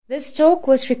This talk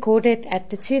was recorded at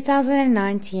the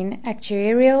 2019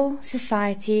 Actuarial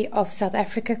Society of South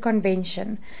Africa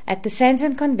Convention at the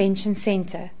Sandton Convention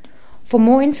Centre. For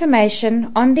more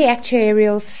information on the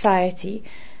Actuarial Society,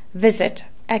 visit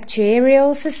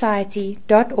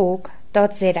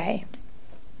actuarialsociety.org.za.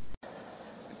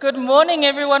 Good morning,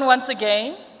 everyone, once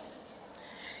again.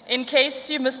 In case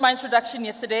you missed my introduction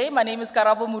yesterday, my name is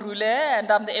Karabo Murule,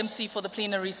 and I'm the MC for the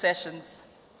plenary sessions.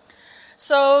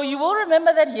 So you will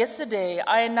remember that yesterday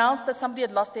I announced that somebody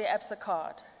had lost their ABSA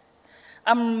card.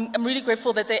 I'm really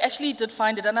grateful that they actually did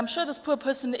find it, and I'm sure this poor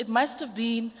person, it must have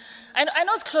been, I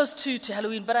know it's close to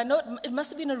Halloween, but I know it must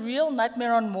have been a real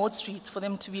nightmare on Maud Street for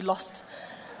them to be lost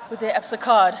with their ABSA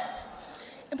card.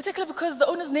 In particular because the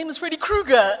owner's name is Freddy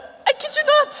Krueger. I kid you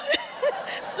not.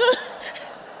 So,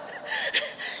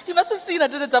 you must have seen I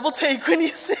did a double take when he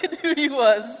said who he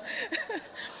was.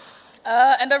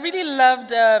 And I really loved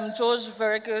George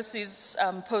Veragos's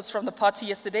post from the party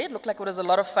yesterday. It looked like it was a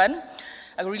lot of fun,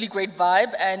 a really great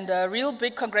vibe, and a real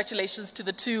big congratulations to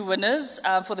the two winners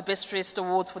for the Best Dressed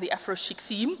Awards for the Afro Chic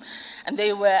theme. And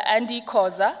they were Andy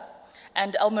Koza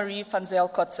and Elmarie van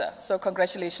Zyl-Kotze. So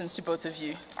congratulations to both of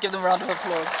you. Give them a round of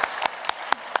applause.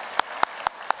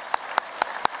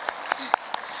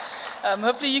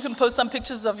 Hopefully you can post some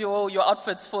pictures of your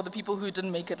outfits for the people who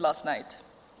didn't make it last night.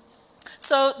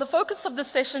 So the focus of this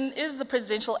session is the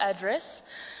presidential address,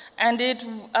 and it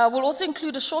will also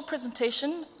include a short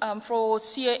presentation for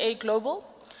CAA Global,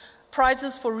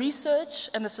 prizes for research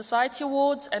and the Society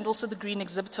Awards, and also the Green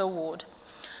Exhibitor Award.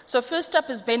 So first up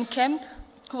is Ben Kemp,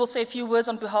 who will say a few words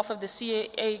on behalf of the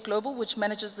CAA Global, which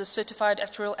manages the Certified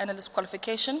Actuarial Analyst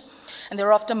qualification, and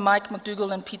thereafter Mike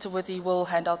McDougall and Peter Withy will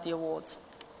hand out the awards.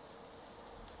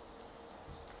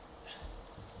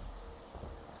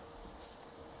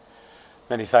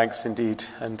 Many thanks indeed,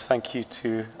 and thank you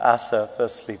to ASA,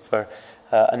 firstly, for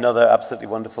another absolutely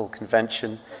wonderful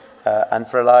convention, and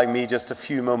for allowing me just a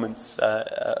few moments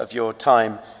of your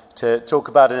time to talk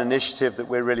about an initiative that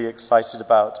we're really excited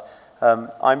about.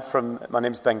 My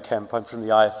name's Ben Kemp, I'm from the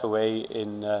IFOA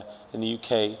in the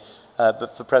UK,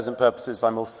 but for present purposes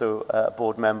I'm also a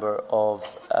board member of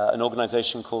an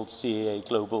organisation called CAA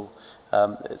Global,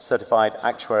 Certified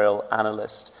Actuarial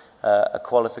Analyst, a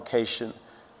qualification,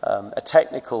 a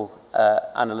technical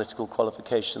analytical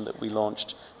qualification that we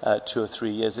launched 2 or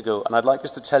 3 years ago. And I'd like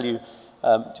just to tell you,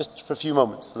 just for a few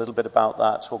moments, a little bit about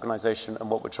that organisation and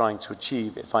what we're trying to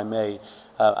achieve, if I may.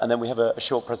 And then we have a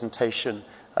short presentation,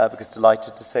 because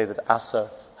delighted to say that ASA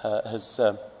has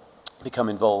become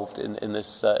involved in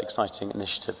this exciting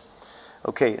initiative.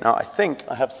 Okay, now I think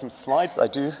I have some slides. I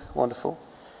do, wonderful.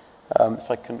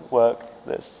 If I can work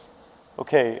this.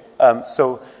 Okay,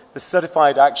 so the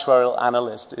Certified Actuarial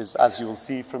Analyst is, as you will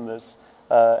see from this,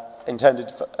 intended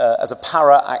as a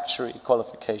para-actuary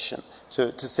qualification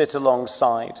to sit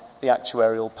alongside the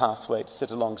actuarial pathway, to sit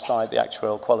alongside the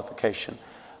actuarial qualification.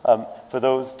 For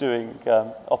those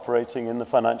operating in the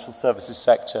financial services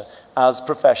sector as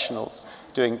professionals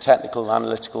doing technical and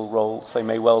analytical roles, they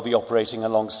may well be operating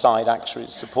alongside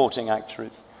actuaries, supporting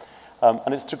actuaries.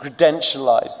 And it's to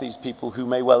credentialize these people who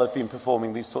may well have been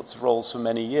performing these sorts of roles for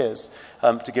many years,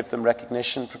 to give them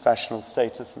recognition, professional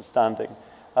status and standing,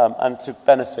 and to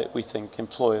benefit, we think,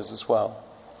 employers as well.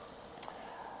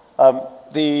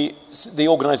 The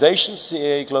organisation,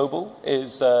 CAA Global,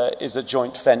 is a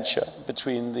joint venture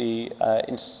between the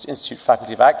Institute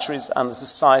Faculty of Actuaries and the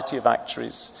Society of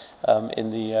Actuaries in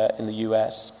the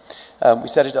US. We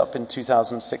set it up in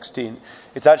 2016.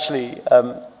 It's actually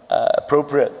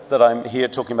appropriate that I'm here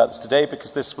talking about this today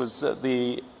because this was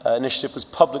the initiative was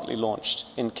publicly launched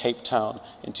in Cape Town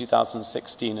in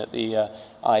 2016 at the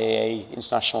IAA,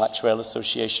 International Actuarial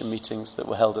Association meetings that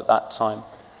were held at that time.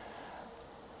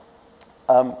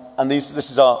 And this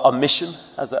is our mission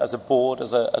as a board,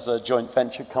 as a joint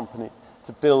venture company,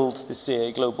 to build the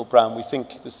CAA Global brand. We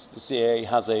think the CAA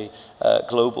has a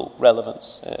global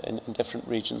relevance in different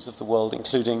regions of the world,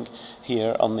 including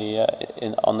here on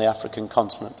the African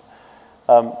continent.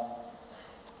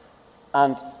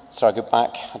 And sorry, go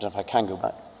back. I don't know if I can go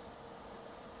back.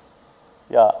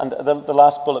 Yeah, and the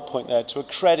last bullet point there, to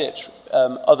accredit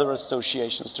other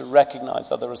associations, to recognize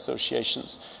other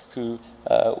associations who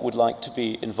would like to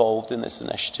be involved in this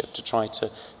initiative, to try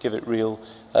to give it real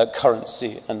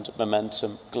currency and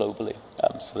momentum globally,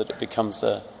 so that it becomes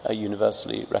a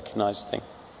universally recognized thing.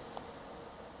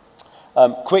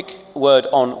 Quick word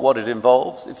on what it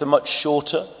involves. It's a much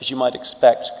shorter, as you might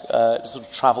expect, sort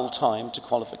of travel time to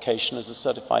qualification as a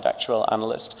certified actuarial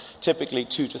analyst, typically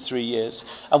 2 to 3 years.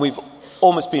 And we've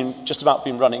just about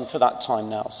been running for that time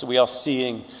now. So we are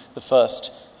seeing the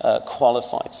first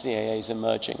qualified CAAs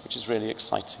emerging, which is really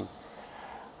exciting.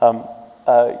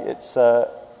 It's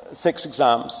 6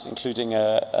 exams, including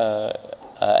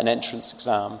an entrance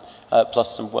exam,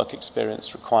 plus some work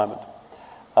experience requirement.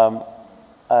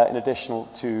 In addition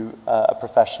to a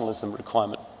professionalism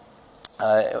requirement,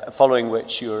 following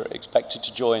which you're expected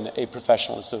to join a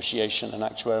professional association, an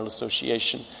actuarial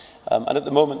association. And at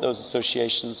the moment, those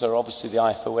associations are obviously the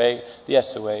IFOA, the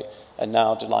SOA, and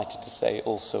now, delighted to say,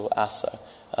 also ASA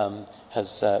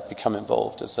has become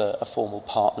involved as a formal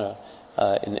partner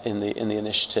in the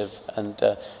initiative, and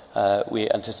we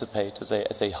anticipate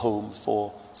as a home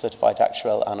for certified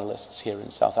actuarial analysts here in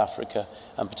South Africa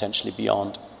and potentially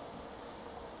beyond.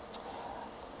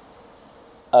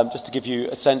 Just to give you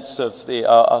a sense of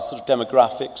our sort of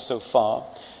demographics so far,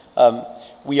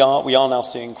 we are now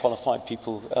seeing qualified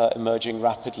people emerging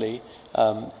rapidly.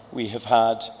 We have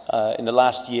had, in the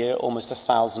last year, almost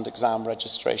 1,000 exam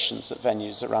registrations at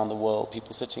venues around the world,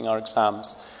 people sitting our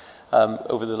exams.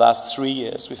 Over the last 3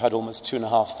 years, we've had almost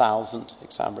 2,500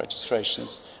 exam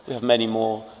registrations. We have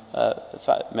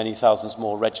many thousands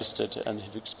more registered and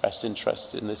have expressed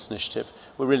interest in this initiative.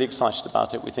 We're really excited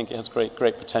about it. We think it has great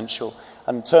potential.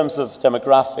 And in terms of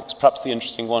demographics, perhaps the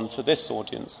interesting one for this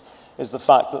audience is the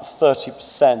fact that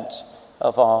 30%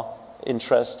 of our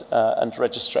interest and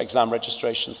exam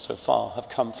registrations so far have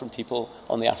come from people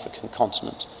on the African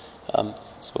continent.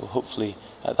 So hopefully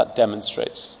that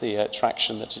demonstrates the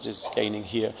traction that it is gaining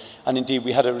here. And indeed,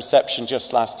 we had a reception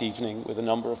just last evening with a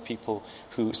number of people,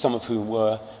 some of whom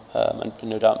were, and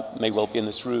no doubt may well be in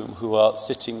this room, who are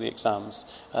sitting the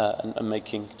exams and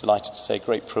making, delighted to say,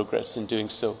 great progress in doing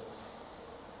so.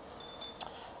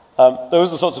 Those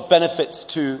are the sorts of benefits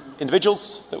to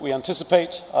individuals that we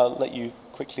anticipate. I'll let you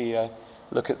quickly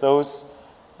look at those.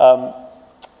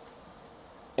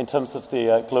 In terms of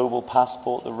the global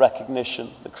passport, the recognition,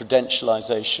 the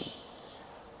credentialization.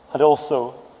 And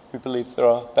also, we believe there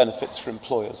are benefits for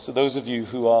employers. So those of you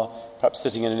who are perhaps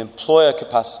sitting in an employer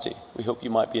capacity, we hope you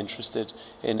might be interested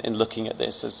in looking at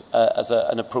this as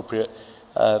an appropriate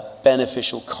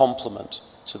beneficial complement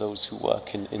to those who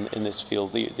work in this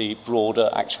field, the broader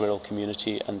actuarial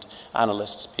community and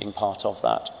analysts being part of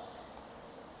that.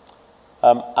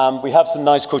 And we have some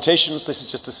nice quotations. This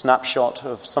is just a snapshot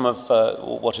of some of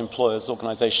what employers,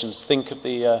 organizations think of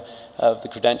the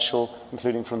credential,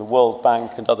 including from the World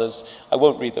Bank and others. I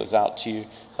won't read those out to you.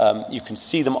 You can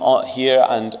see them here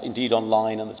and indeed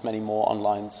online, and there's many more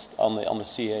online on the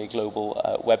CA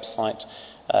Global website,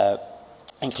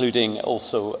 including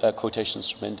also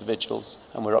quotations from individuals,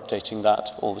 and we're updating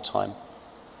that all the time.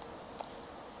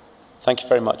 Thank you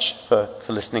very much for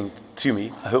listening to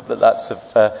me. I hope that that's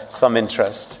of some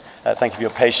interest. Thank you for your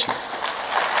patience.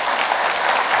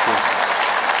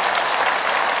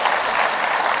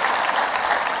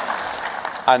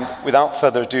 And without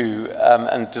further ado,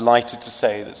 I'm delighted to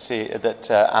say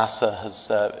that ASA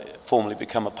has formally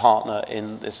become a partner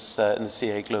in the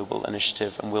CA Global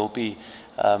Initiative and will be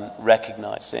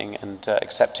recognizing and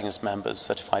accepting as members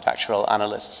certified actuarial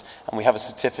analysts. And we have a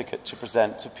certificate to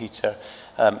present to Peter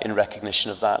in recognition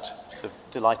of that. So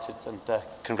delighted, and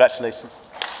congratulations.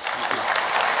 Thank you.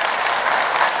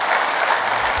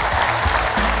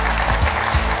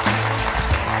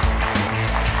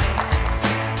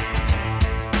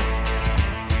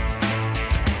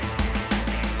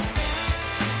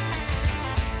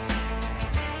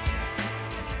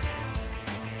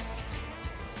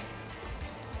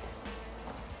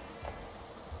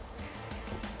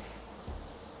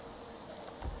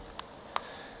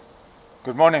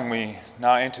 Good morning. We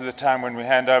now enter the time when we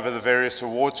hand over the various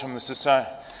awards from the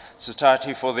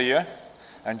Society for the year.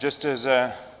 And just as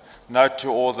a note to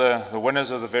all the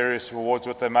winners of the various awards,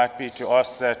 what they might be, to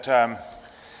ask that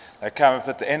they come up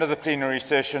at the end of the plenary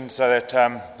session so that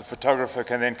the photographer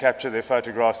can then capture their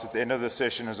photographs at the end of the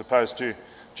session as opposed to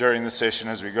during the session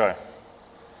as we go.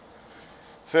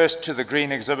 First, to the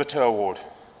Green Exhibitor Award.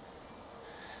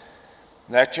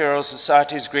 The Actuarial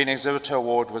Society's Green Exhibitor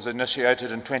Award was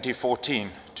initiated in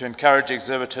 2014 to encourage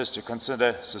exhibitors to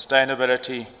consider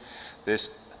sustainability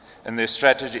in their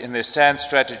stand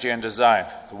strategy and design.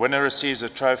 The winner receives a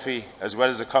trophy as well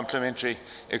as a complimentary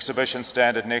exhibition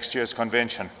stand at next year's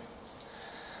convention.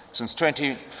 Since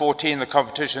 2014, the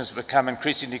competition has become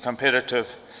increasingly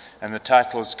competitive and the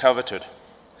title is coveted.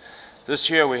 This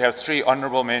year we have 3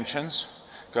 honourable mentions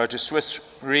go to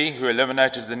Swiss Re, who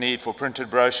eliminated the need for printed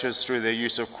brochures through their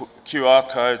use of QR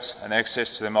codes and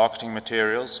access to their marketing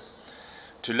materials,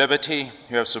 to Liberty,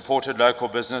 who have supported local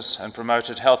business and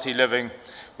promoted healthy living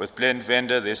with Blend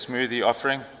Vendor, their smoothie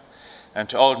offering, and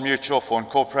to Old Mutual for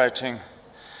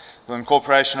the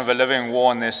incorporation of a living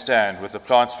war on their stand, with the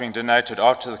plants being donated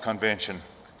after the convention,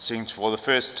 seen for the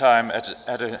first time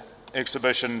at an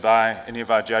exhibition by any of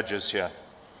our judges here.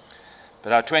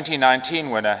 But our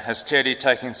 2019 winner has clearly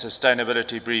taken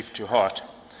sustainability brief to heart.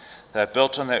 They have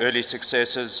built on their early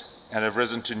successes and have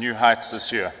risen to new heights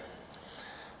this year.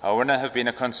 Our winner have been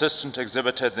a consistent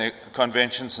exhibitor at the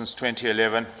convention since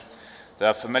 2011. They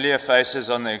are familiar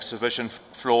faces on the exhibition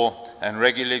floor and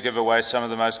regularly give away some of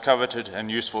the most coveted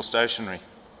and useful stationery.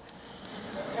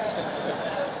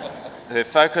 Their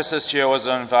focus this year was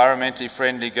on environmentally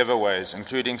friendly giveaways,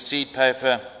 including seed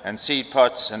paper and seed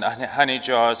pots and honey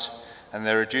jars, and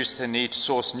they reduced their need to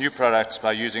source new products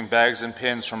by using bags and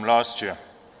pens from last year.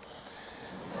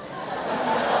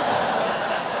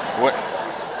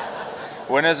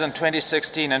 Winners in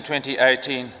 2016 and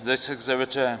 2018, this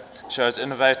exhibitor shows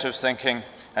innovative thinking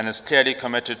and is clearly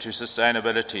committed to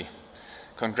sustainability.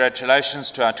 Congratulations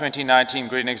to our 2019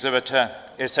 Green Exhibitor,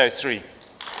 SA3.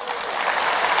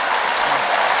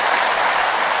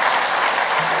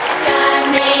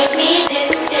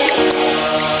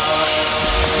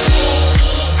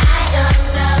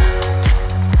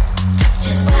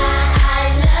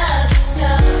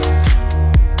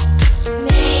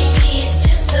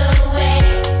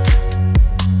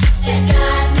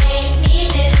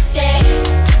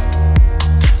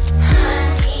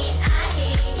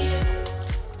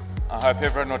 I hope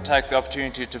everyone will take the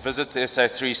opportunity to visit the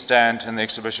SA3 stand in the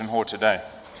exhibition hall today.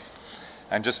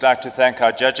 I'd just like to thank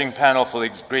our judging panel for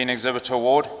the Green Exhibitor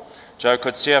Award, Joe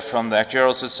Kutsia from the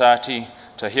Actuarial Society,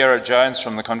 Tahira Jones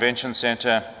from the Convention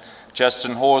Centre,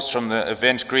 Justin Hawes from the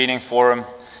Event Greening Forum,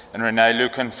 and Renee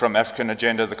Lucan from African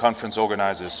Agenda, the conference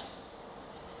organisers.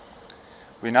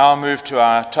 We now move to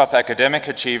our top academic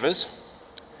achievers,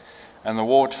 and the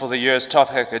award for the year's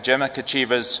top academic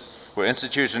achievers were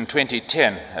instituted in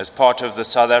 2010 as part of the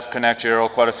South African Actuarial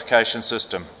Qualification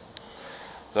System.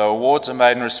 The awards are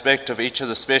made in respect of each of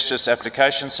the specialist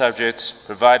application subjects,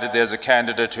 provided there is a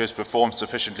candidate who has performed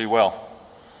sufficiently well.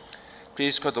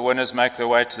 Please could the winners make their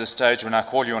way to the stage when I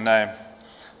call your name.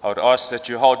 I would ask that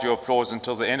you hold your applause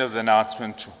until the end of the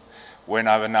announcement, when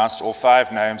I've announced all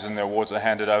 5 names and the awards are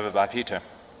handed over by Peter.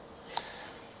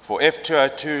 For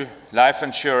F202 Life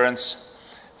Insurance,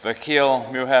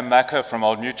 Vakil Muhammaka from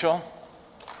Old Mutual.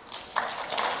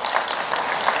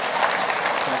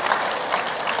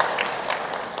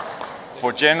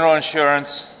 For General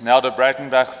Insurance, Nelda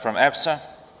Breitenbach from ABSA.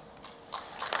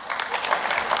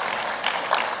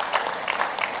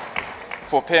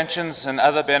 For Pensions and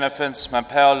Other Benefits,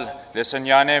 Mapel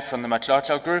Lesanyane from the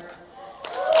Matlotlo Group.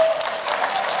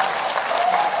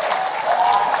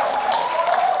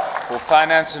 For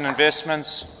Finance and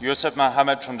Investments, Yusuf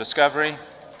Mohammed from Discovery.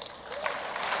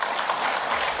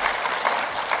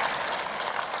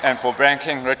 And for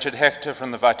Banking, Richard Hector from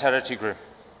the Vitality Group.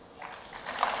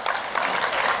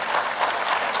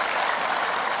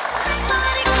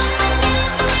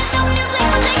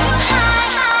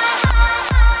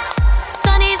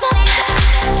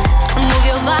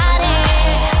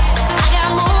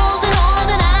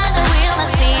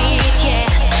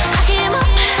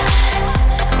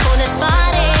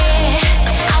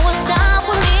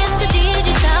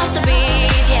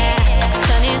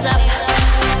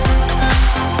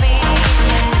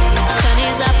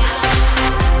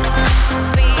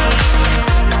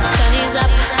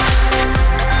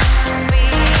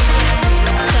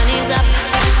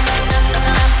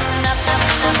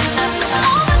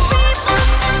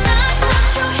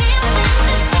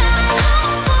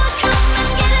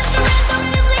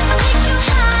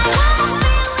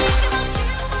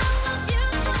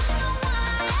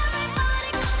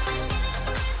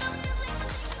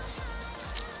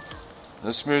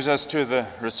 This moves us to the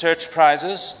research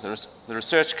prizes. The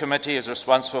research committee is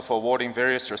responsible for awarding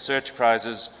various research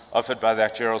prizes offered by the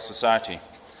Actuarial Society.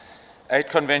 8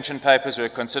 convention papers were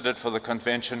considered for the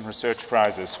convention research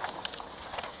prizes.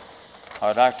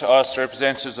 I'd like to ask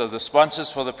representatives of the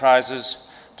sponsors for the prizes,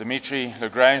 Dimitri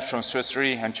Lagrange from Swiss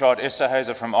Re and Chad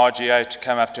Esterhazer from RGA, to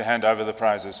come up to hand over the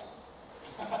prizes.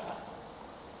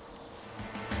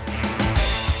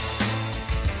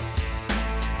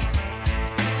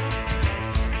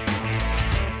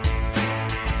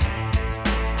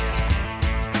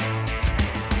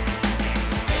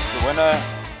 Winner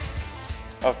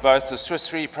of both the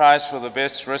Swiss Re Prize for the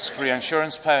Best Risk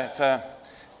Reinsurance Paper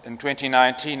in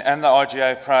 2019 and the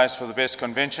RGA Prize for the Best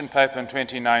Convention Paper in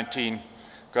 2019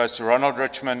 goes to Ronald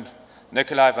Richmond,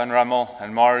 Nikolai van Rummel,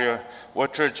 and Mario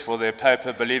Woodridge for their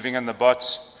paper, Believing in the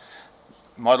Bots,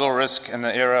 Model Risk in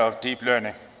the Era of Deep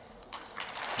Learning.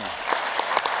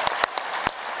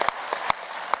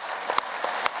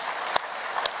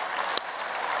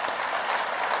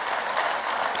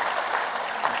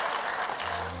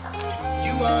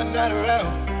 You are not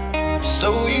around,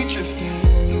 slowly drifting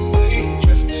away,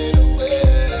 drifting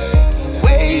away.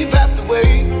 Wave after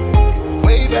wave,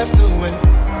 wave after wave,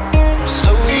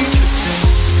 slowly drifting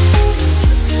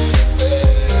away.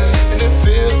 And it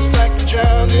feels like I'm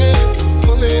drowning,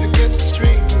 pulling against the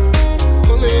stream,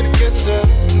 pulling against the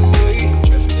wave,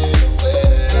 drifting away.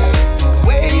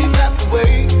 Wave after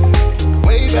wave,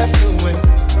 wave after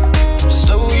wave,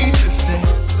 slowly drifting.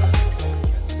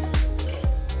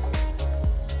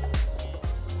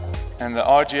 And the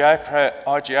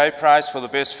RGA Prize for the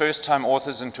Best First-Time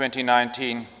Authors in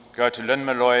 2019 go to Lynn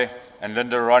Malloy and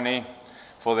Linda Ronnie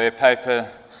for their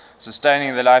paper,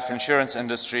 Sustaining the Life Insurance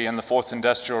Industry in the Fourth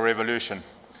Industrial Revolution.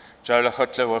 Joe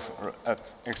Lechutler will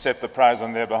accept the prize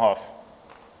on their behalf.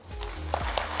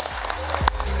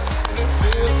 And it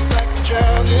feels like I'm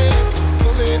drowning,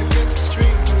 pulling against the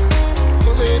stream,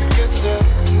 pulling against the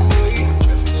wave,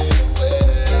 drifting away.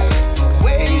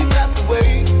 Wave after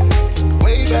wave,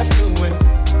 wave after wave,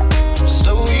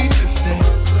 slowly drifting.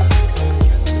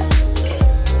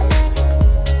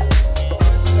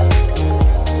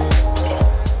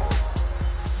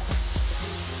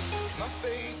 My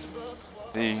face above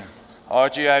the water. The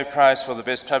RGA Prize for the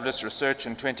Best Published Research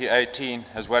in 2018,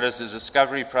 as well as the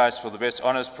Discovery Prize for the Best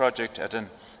Honours Project at an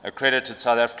accredited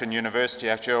South African University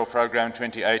Actuarial Program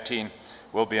 2018,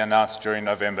 will be announced during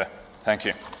November. Thank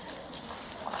you.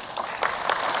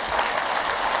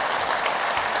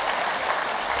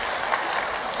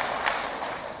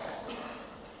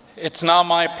 It's now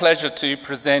my pleasure to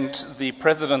present the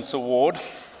President's Award.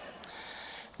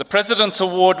 The President's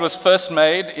Award was first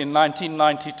made in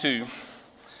 1992.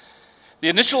 The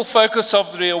initial focus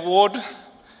of the award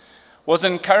was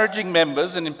encouraging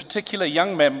members, and in particular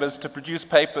young members, to produce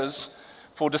papers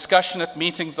for discussion at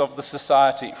meetings of the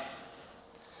Society.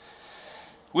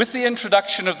 With the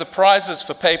introduction of the prizes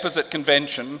for papers at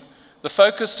convention, the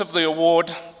focus of the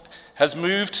award has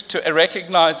moved to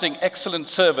recognizing excellent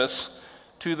service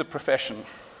to the profession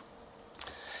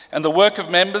and the work of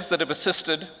members that have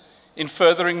assisted in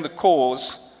furthering the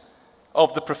cause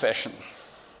of the profession.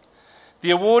 The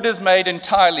award is made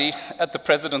entirely at the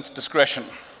President's discretion.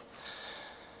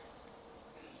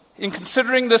 In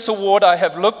considering this award, I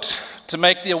have looked to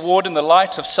make the award in the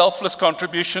light of selfless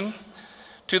contribution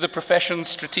to the profession's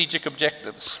strategic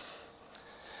objectives.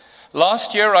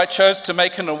 Last year, I chose to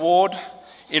make an award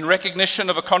in recognition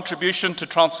of a contribution to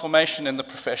transformation in the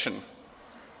profession.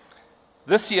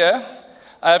 This year,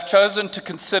 I have chosen to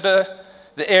consider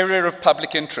the area of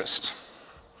public interest.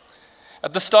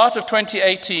 At the start of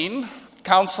 2018,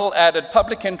 Council added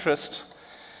public interest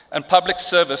and public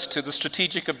service to the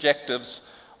strategic objectives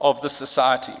of the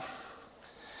Society.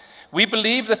 We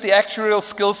believe that the actuarial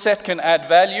skill set can add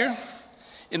value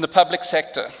in the public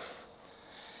sector.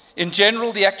 In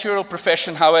general, the actuarial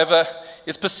profession, however,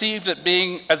 is perceived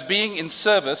as being in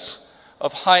service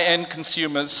of high-end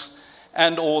consumers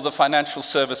and or the financial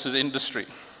services industry.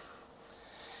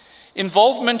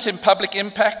 Involvement in public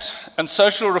impact and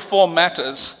social reform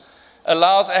matters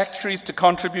allows actuaries to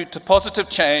contribute to positive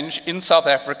change in South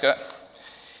Africa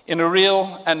in a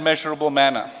real and measurable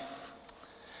manner.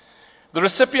 The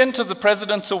recipient of the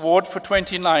President's Award for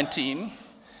 2019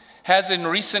 has in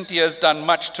recent years done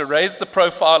much to raise the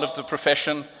profile of the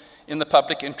profession in the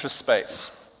public interest space.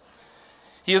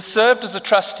 He has served as a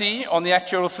trustee on the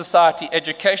Actuarial Society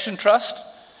Education Trust,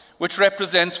 which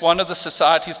represents one of the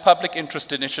Society's public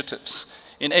interest initiatives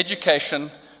in education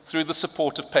through the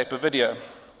support of paper video.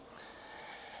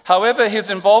 However,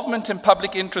 his involvement in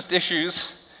public interest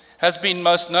issues has been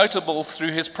most notable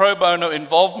through his pro bono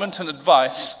involvement and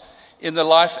advice in the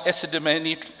Life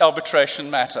Esidimeni arbitration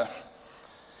matter.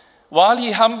 While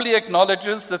he humbly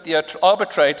acknowledges that the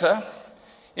arbitrator,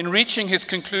 in reaching his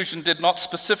conclusion, did not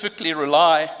specifically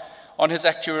rely on his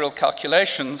actuarial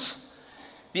calculations,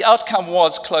 the outcome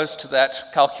was close to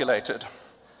that calculated,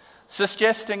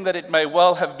 suggesting that it may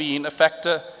well have been a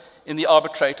factor in the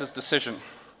arbitrator's decision.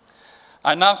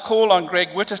 I now call on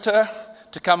Greg Whittaker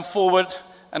to come forward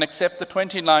and accept the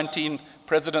 2019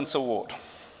 President's Award.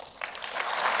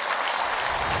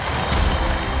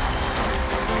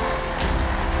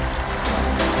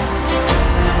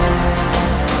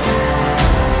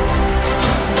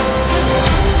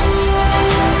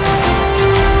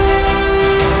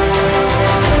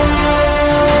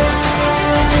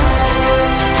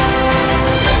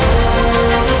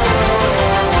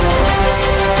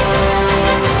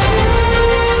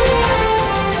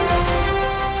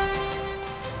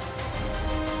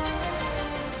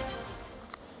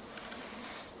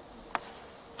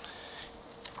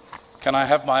 Can I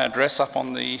have my address up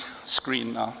on the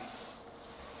screen now?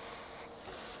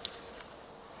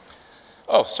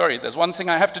 Oh, sorry, there's one thing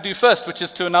I have to do first, which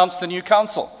is to announce the new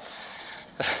council.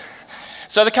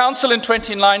 So the council in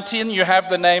 2019, you have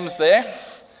the names there.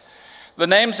 The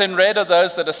names in red are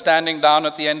those that are standing down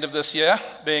at the end of this year,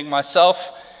 being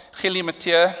myself, Gili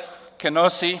Matia,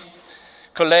 Kenosi,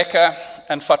 Koleka,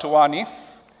 and Fatuani.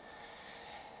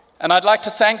 And I'd like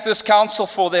to thank this council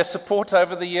for their support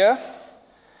over the year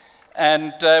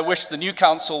and wish the new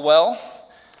council well.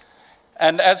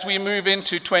 And as we move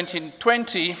into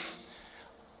 2020,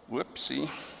 whoopsie,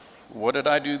 what did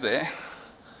I do there?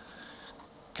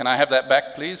 Can I have that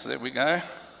back, please? There we go.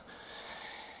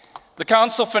 The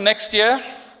council for next year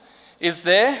is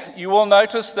there. You will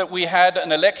notice that we had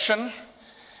an election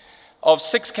of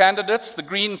 6 candidates. The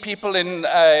green people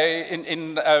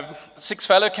 6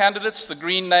 fellow candidates. The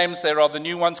green names there are the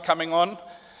new ones coming on.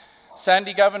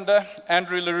 Sandy Govender,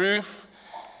 Andrew LaRue,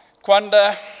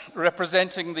 Kwanda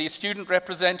representing the student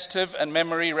representative, and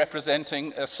Memory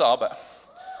representing Saba.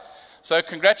 So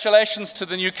congratulations to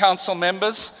the new council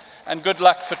members and good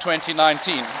luck for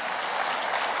 2019.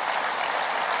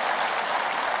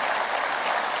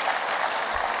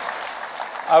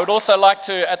 I would also like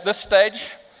to, at this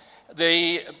stage,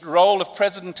 the role of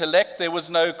President-elect, there was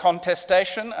no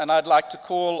contestation, and I'd like to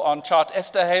call on Chart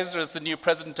Esterhazer as the new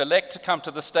President-elect to come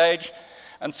to the stage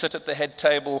and sit at the head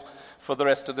table for the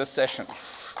rest of this session.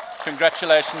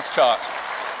 Congratulations, Chart.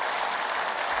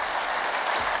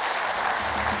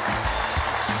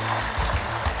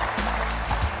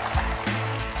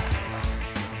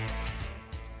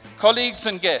 Colleagues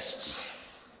and guests,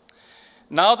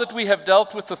 now that we have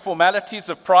dealt with the formalities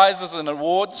of prizes and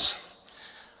awards,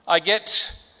 I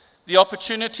get the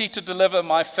opportunity to deliver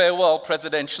my farewell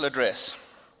presidential address.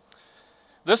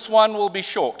 This one will be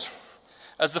short,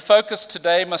 as the focus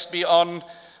today must be on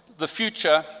the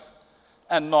future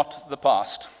and not the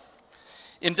past.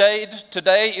 Indeed,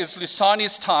 today is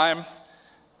Lusani's time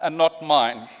and not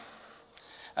mine.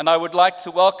 And I would like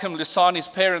to welcome Lusani's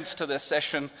parents to this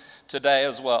session today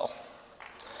as well.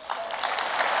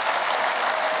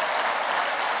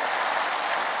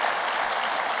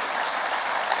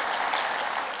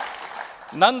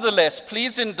 Nonetheless,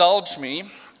 please indulge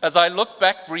me as I look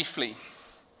back briefly.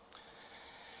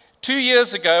 2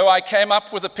 years ago, I came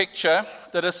up with a picture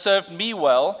that has served me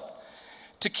well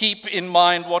to keep in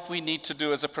mind what we need to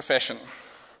do as a profession.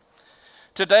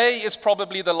 Today is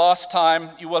probably the last time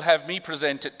you will have me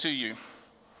present it to you.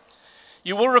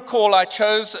 You will recall I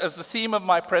chose as the theme of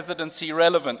my presidency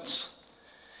relevance,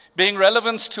 being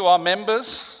relevance to our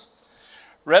members,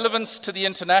 relevance to the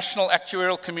international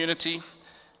actuarial community,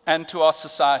 and to our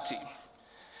society.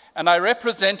 And I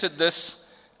represented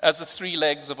this as the 3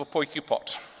 legs of a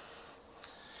potjiepot.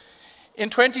 In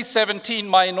 2017,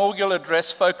 my inaugural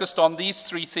address focused on these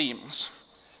 3 themes,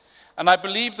 and I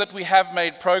believe that we have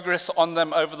made progress on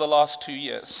them over the last 2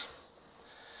 years.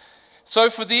 So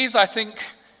for these, I think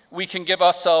we can give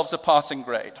ourselves a passing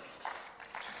grade.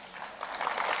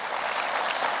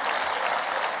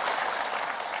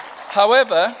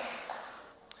 However,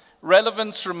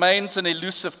 relevance remains an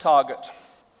elusive target.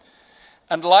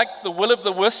 And like the will of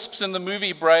the wisps in the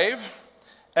movie Brave,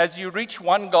 as you reach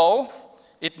one goal,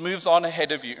 it moves on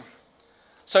ahead of you.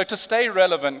 So to stay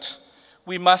relevant,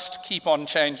 we must keep on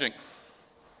changing.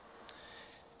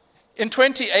 In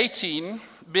 2018,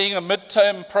 being a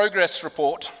midterm progress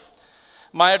report,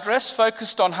 my address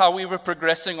focused on how we were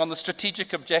progressing on the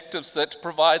strategic objectives that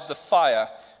provide the fire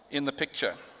in the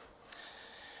picture.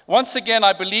 Once again,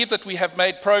 I believe that we have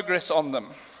made progress on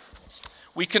them.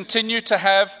 We continue to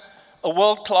have a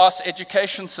world-class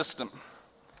education system.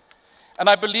 And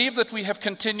I believe that we have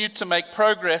continued to make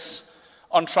progress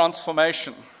on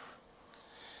transformation.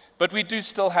 But we do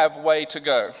still have way to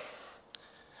go.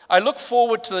 I look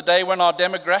forward to the day when our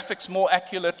demographics more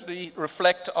accurately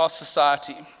reflect our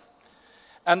society,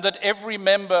 and that every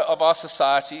member of our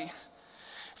society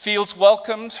feels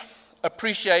welcomed,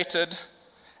 appreciated,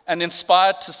 and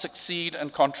inspired to succeed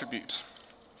and contribute.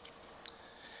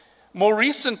 More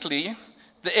recently,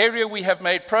 the area we have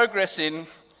made progress in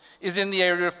is in the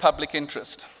area of public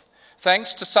interest.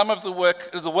 Thanks to some of the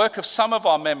work of some of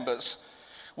our members,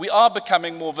 we are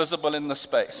becoming more visible in the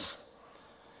space.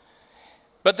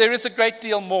 But there is a great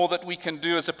deal more that we can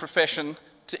do as a profession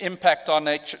to impact our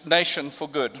nation for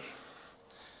good.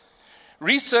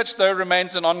 Research, though,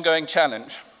 remains an ongoing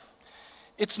challenge.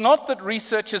 It's not that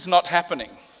research is not happening,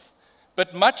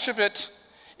 but much of it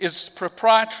is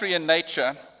proprietary in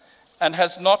nature and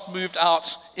has not moved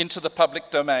out into the public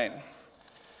domain.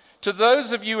 To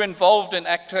those of you involved in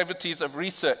activities of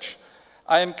research,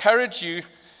 I encourage you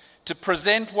to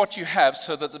present what you have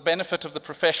so that the benefit of the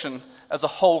profession as a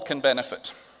whole can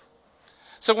benefit.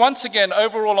 So once again,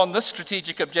 overall on this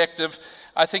strategic objective,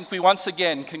 I think we once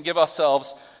again can give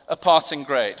ourselves a passing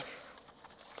grade.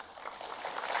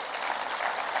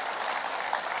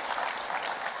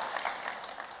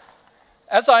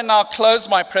 As I now close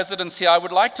my presidency, I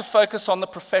would like to focus on the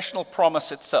professional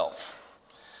promise itself.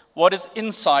 What is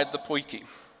inside the Potjie?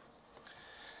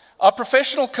 Our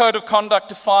professional code of conduct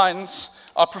defines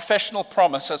our professional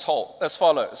promise as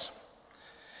follows.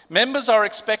 Members are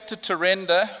expected to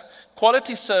render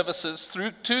quality services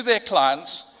to their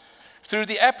clients through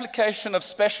the application of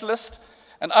specialist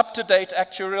and up-to-date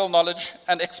actuarial knowledge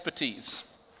and expertise,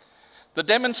 the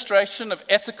demonstration of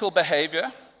ethical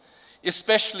behavior,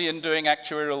 especially in doing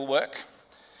actuarial work,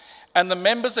 and the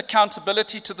members'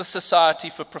 accountability to the society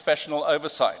for professional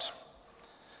oversight.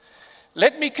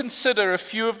 Let me consider a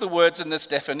few of the words in this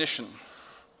definition.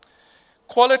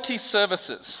 Quality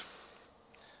services.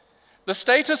 The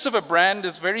status of a brand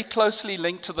is very closely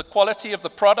linked to the quality of the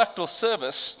product or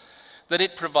service that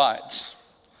it provides.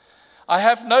 I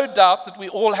have no doubt that we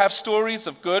all have stories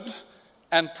of good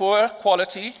and poor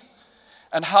quality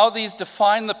and how these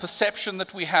define the perception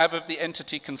that we have of the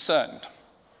entity concerned.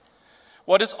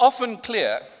 What is often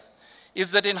clear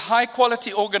is that in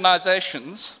high-quality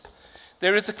organizations,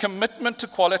 there is a commitment to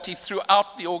quality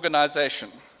throughout the organization.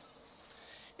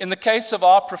 In the case of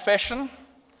our profession,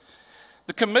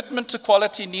 the commitment to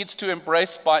quality needs to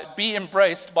be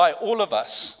embraced by all of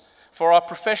us for our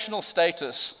professional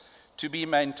status to be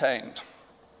maintained.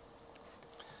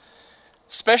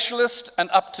 Specialist and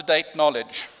up-to-date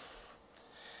knowledge.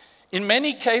 In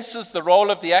many cases, the role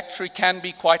of the actuary can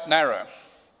be quite narrow,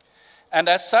 and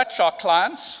as such, our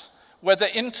clients, whether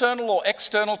internal or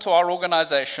external to our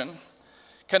organization,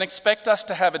 can expect us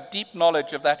to have a deep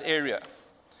knowledge of that area.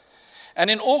 And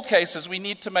in all cases, we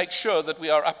need to make sure that we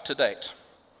are up to date.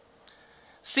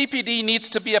 CPD needs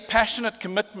to be a passionate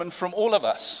commitment from all of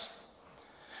us.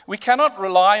 We cannot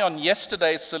rely on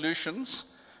yesterday's solutions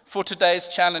for today's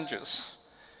challenges,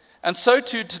 and so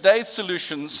too today's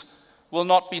solutions will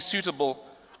not be suitable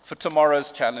for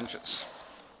tomorrow's challenges.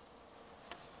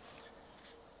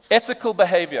 Ethical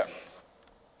behavior.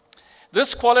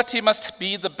 This quality must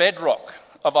be the bedrock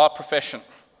of our profession.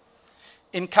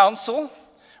 In council,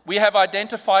 we have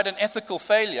identified an ethical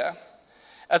failure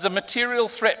as a material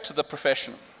threat to the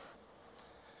profession.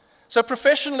 So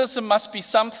professionalism must be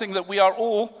something that we are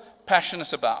all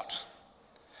passionate about.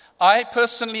 I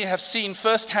personally have seen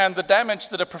firsthand the damage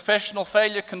that a professional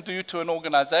failure can do to an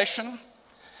organization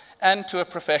and to a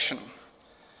profession.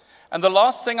 And the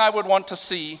last thing I would want to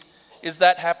see is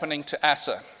that happening to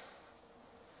ASA.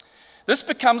 This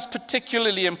becomes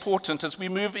particularly important as we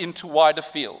move into wider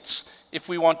fields, if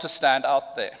we want to stand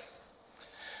out there.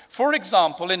 For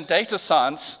example, in data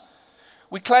science,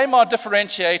 we claim our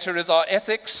differentiator is our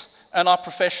ethics and our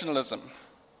professionalism.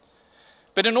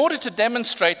 But in order to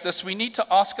demonstrate this, we need to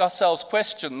ask ourselves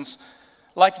questions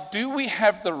like, do we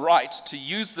have the right to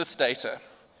use this data,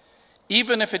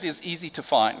 even if it is easy to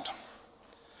find?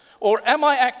 Or am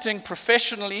I acting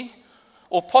professionally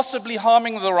or possibly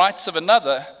harming the rights of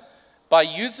another by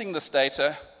using this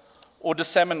data or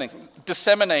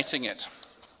disseminating it?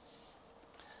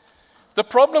 The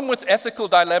problem with ethical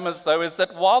dilemmas, though, is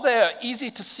that while they are easy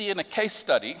to see in a case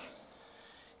study,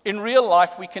 in real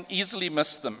life we can easily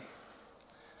miss them.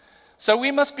 So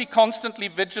we must be constantly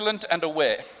vigilant and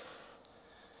aware.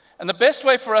 And the best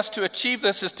way for us to achieve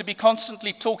this is to be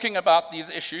constantly talking about these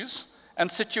issues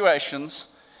and situations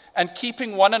and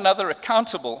keeping one another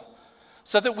accountable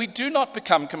so that we do not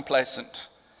become complacent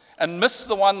and miss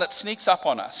the one that sneaks up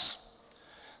on us.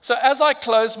 So as I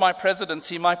close my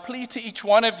presidency, my plea to each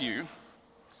one of you,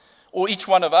 or each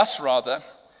one of us rather,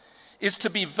 is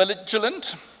to be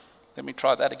vigilant,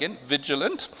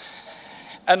 vigilant,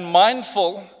 and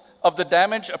mindful of the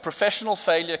damage a professional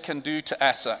failure can do to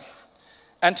ASA,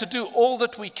 and to do all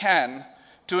that we can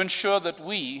to ensure that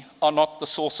we are not the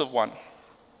source of one.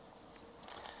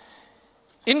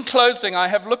 In closing, I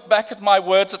have looked back at my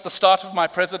words at the start of my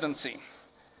presidency,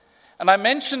 and I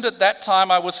mentioned at that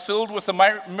time I was filled with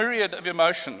a myriad of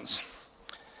emotions.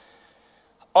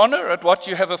 Honor at what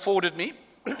you have afforded me,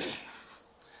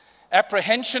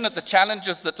 apprehension at the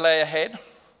challenges that lay ahead,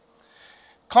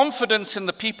 confidence in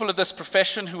the people of this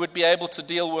profession who would be able to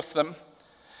deal with them,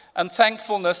 and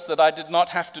thankfulness that I did not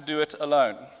have to do it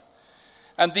alone.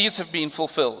 And these have been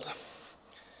fulfilled.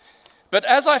 But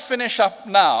as I finish up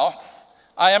now,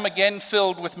 I am again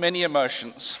filled with many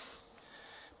emotions,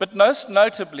 but most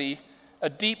notably, a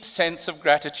deep sense of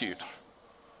gratitude.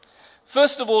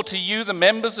 First of all, to you, the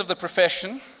members of the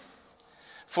profession,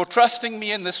 for trusting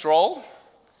me in this role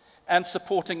and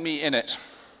supporting me in it.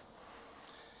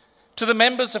 To the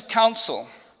members of Council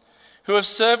who have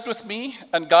served with me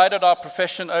and guided our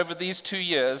profession over these 2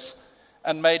 years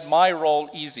and made my role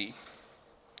easy.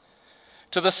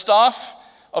 To the staff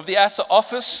of the ASA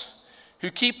office who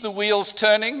keep the wheels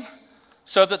turning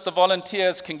so that the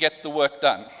volunteers can get the work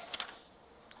done.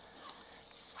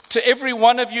 To every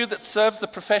one of you that serves the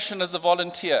profession as a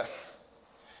volunteer,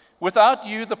 without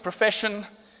you, the profession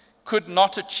could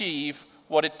not achieve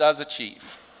what it does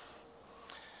achieve.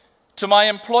 To my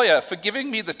employer for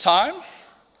giving me the time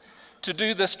to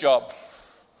do this job,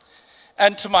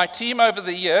 and to my team over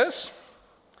the years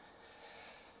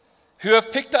who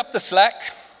have picked up the slack,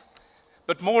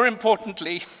 but more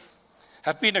importantly,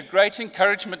 have been a great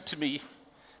encouragement to me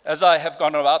as I have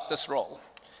gone about this role.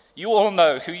 You all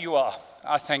know who you are.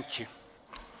 I thank you.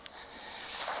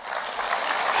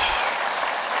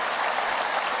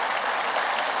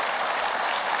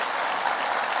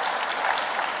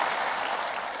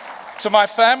 To my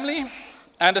family,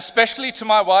 and especially to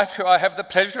my wife, who I have the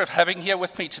pleasure of having here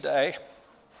with me today,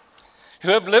 who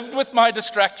have lived with my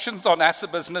distractions on ASA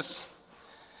business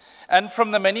and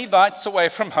from the many nights away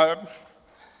from home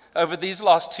over these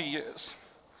last 2 years.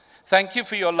 Thank you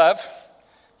for your love,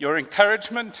 your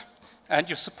encouragement, and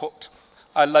your support.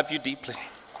 I love you deeply.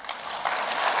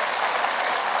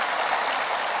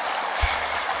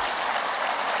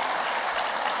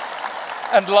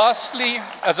 And lastly,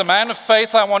 as a man of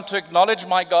faith, I want to acknowledge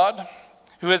my God,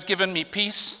 who has given me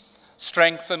peace,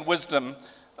 strength, and wisdom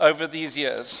over these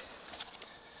years.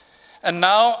 And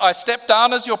now I step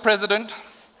down as your president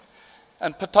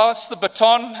and pass the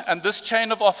baton and this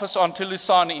chain of office on to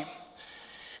Lusani,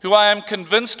 who I am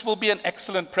convinced will be an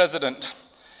excellent president,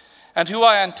 and who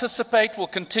I anticipate will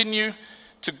continue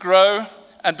to grow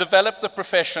and develop the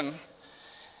profession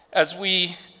as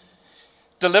we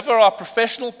deliver our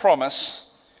professional promise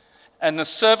and the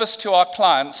service to our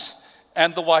clients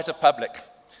and the wider public.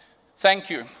 Thank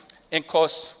you.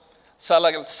 Enkos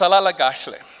Salala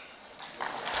Gashle.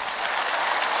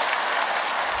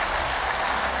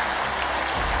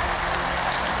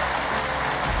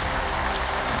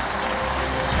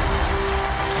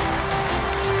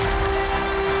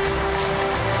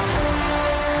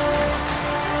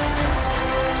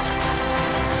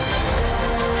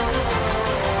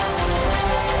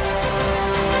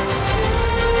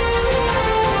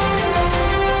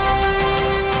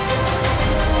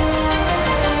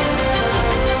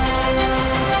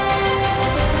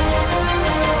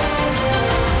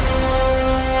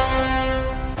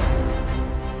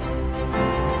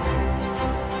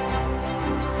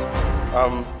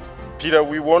 Peter,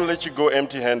 we won't let you go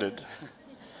empty-handed.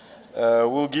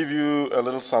 We'll give you a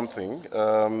little something.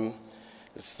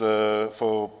 It's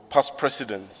for past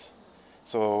presidents.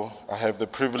 So I have the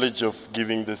privilege of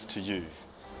giving this to you.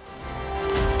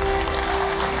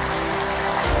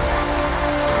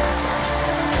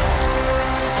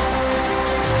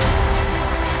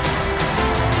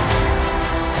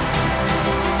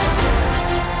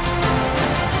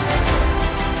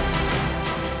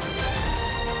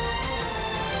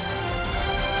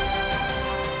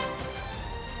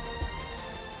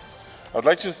 I'd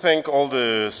like to thank all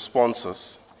the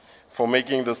sponsors for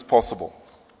making this possible,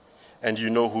 and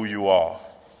you know who you are.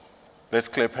 Let's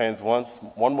clap hands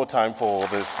one more time for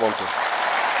the sponsors.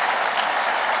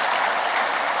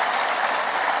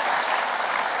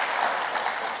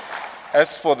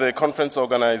 As for the conference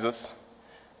organizers,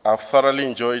 I've thoroughly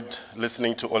enjoyed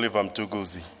listening to Oliver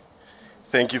Mtuguzi.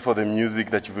 Thank you for the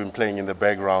music that you've been playing in the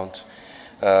background.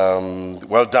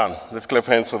 Well done. Let's clap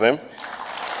hands for them.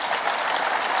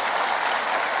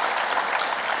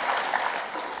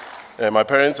 My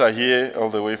parents are here all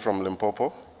the way from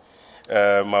Limpopo.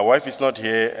 My wife is not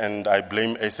here, and I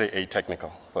blame SAA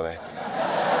Technical for that.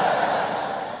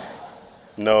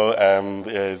 No,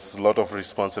 there's a lot of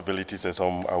responsibilities at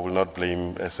home. I will not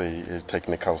blame SAA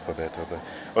Technical for that.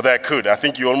 Although I could. I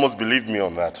think you almost believed me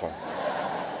on that one.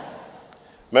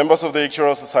 Members of the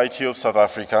Actuarial Society of South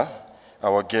Africa,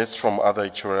 our guests from other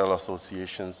actuarial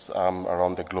associations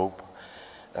around the globe,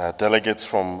 delegates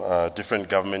from different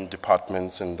government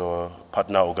departments and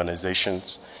partner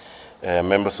organizations,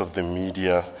 members of the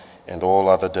media, and all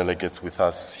other delegates with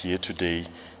us here today,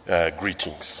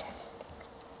 greetings.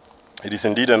 It is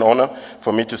indeed an honor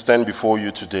for me to stand before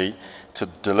you today to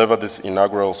deliver this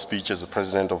inaugural speech as the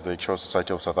President of the Actuarial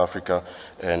Society of South Africa,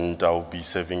 and I'll be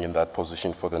serving in that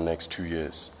position for the next 2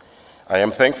 years. I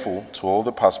am thankful to all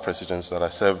the past presidents that I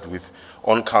served with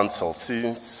on Council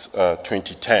since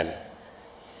 2010.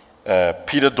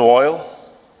 Peter Doyle,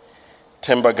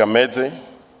 Themba Gamedze,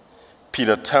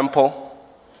 Peter Temple,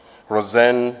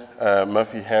 Roseanne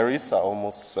Murphy-Harris, I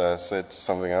almost said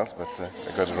something else, but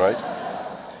I got it right.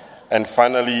 And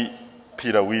finally,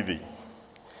 Peter Weeby.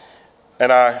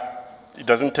 And it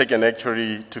doesn't take an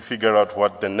actuary to figure out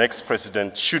what the next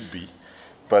president should be,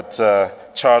 but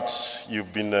Chart,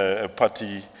 you've been a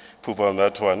party pooper on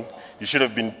that one. You should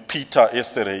have been Peter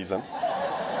Esterhazen.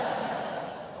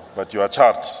 But you are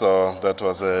Chart, so that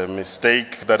was a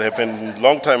mistake that happened a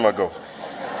long time ago.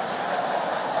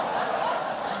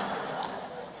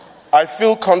 I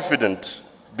feel confident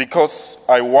because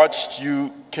I watched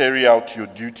you carry out your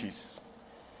duties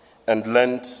and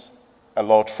learned a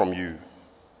lot from you.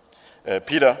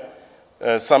 Peter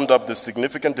summed up the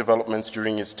significant developments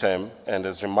during his term and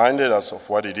has reminded us of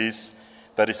what it is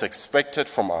that is expected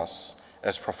from us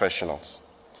as professionals.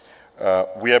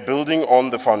 We are building on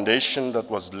the foundation that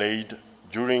was laid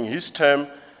during his term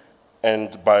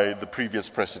and by the previous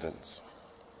presidents.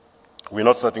 We're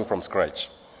not starting from scratch.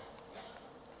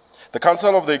 The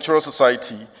Council of the Actuarial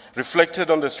Society reflected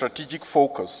on the strategic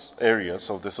focus areas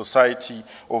of the society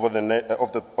over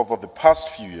the past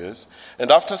few years,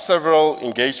 and after several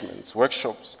engagements,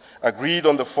 workshops, agreed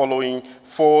on the following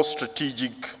 4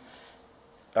 strategic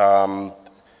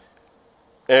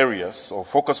areas or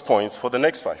focus points for the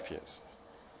next 5 years.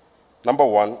 Number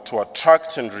 1, to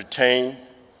attract and retain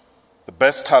the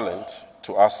best talent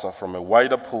to ASA from a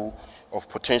wider pool of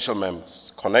potential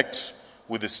members, connect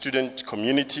with the student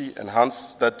community,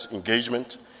 enhance that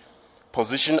engagement,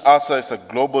 position ASA as a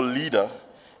global leader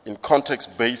in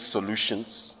context-based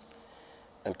solutions,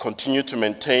 and continue to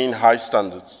maintain high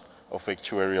standards of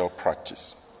actuarial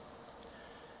practice.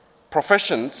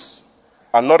 Professions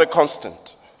are not a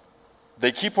constant.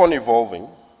 They keep on evolving,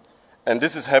 and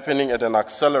this is happening at an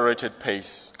accelerated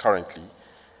pace currently,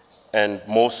 and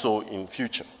more so in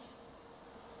future.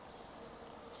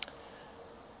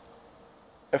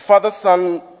 A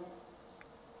father-son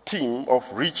team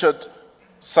of Richard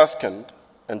Susskind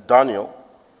and Daniel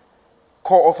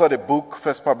co-authored a book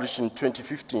first published in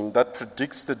 2015 that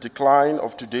predicts the decline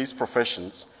of today's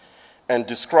professions and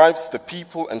describes the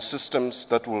people and systems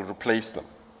that will replace them.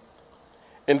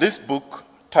 In this book,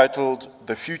 titled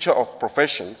The Future of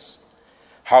Professions,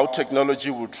 How Technology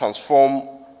Will Transform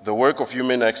the Work of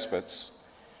Human Experts,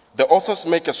 the authors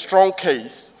make a strong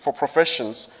case for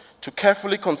professions to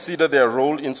carefully consider their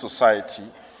role in society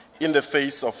in the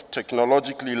face of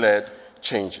technologically led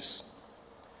changes.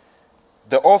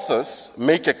 The authors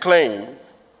make a claim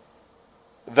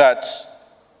that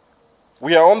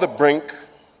we are on the brink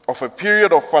of a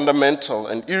period of fundamental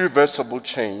and irreversible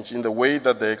change in the way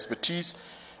that the expertise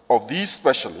of these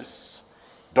specialists,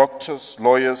 doctors,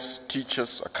 lawyers,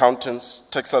 teachers, accountants,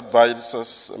 tax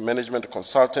advisors, management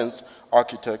consultants,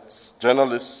 architects,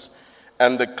 journalists,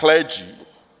 and the clergy,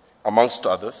 amongst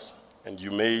others, and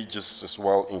you may just as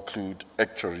well include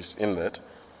actuaries in that,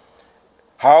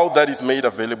 how that is made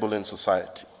available in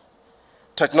society.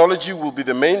 Technology will be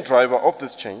the main driver of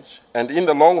this change, and in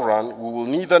the long run, we will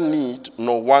neither need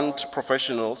nor want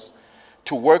professionals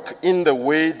to work in the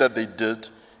way that they did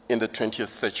in the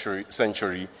 20th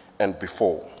century and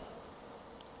before.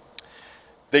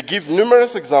 They give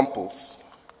numerous examples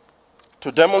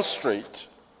to demonstrate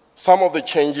some of the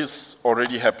changes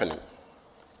already happening.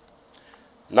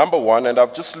 Number 1, and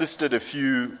I've just listed a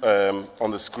few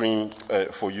on the screen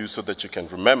for you so that you can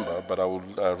remember, but I will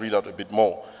read out a bit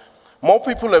more. More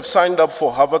people have signed up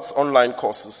for Harvard's online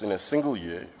courses in a single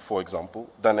year, for example,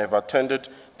 than have attended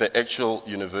the actual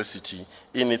university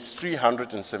in its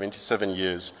 377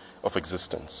 years of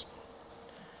existence.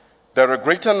 There are a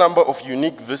greater number of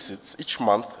unique visits each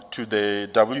month to the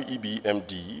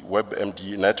WEBMD,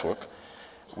 WebMD network,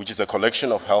 which is a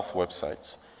collection of health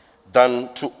websites,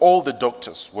 than to all the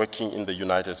doctors working in the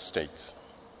United States.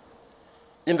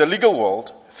 In the legal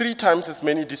world, 3 times as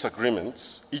many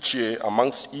disagreements each year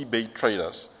amongst eBay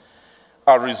traders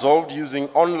are resolved using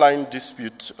online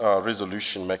dispute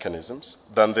resolution mechanisms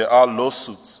than there are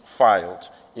lawsuits filed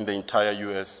in the entire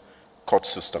US court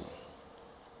system.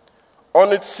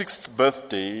 On its 6th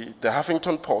birthday, the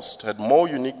Huffington Post had more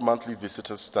unique monthly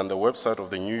visitors than the website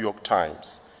of the New York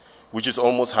Times, which is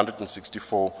almost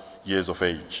 164 years of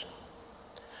age.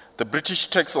 The British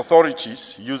tax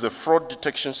authorities use a fraud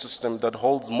detection system that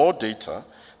holds more data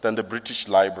than the British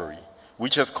Library,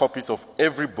 which has copies of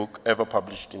every book ever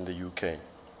published in the UK.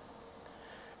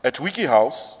 At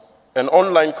WikiHouse, an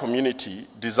online community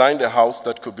designed a house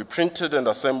that could be printed and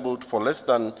assembled for less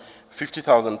than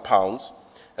 £50,000,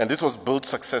 and this was built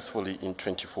successfully in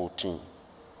 2014.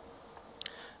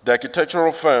 The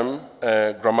architectural firm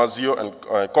Gramazio and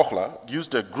Kochler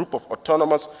used a group of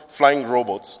autonomous flying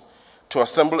robots to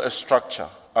assemble a structure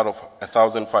out of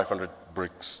 1,500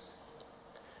 bricks.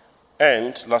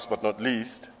 And last but not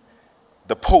least,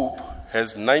 the Pope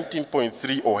has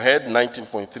 19.3 or had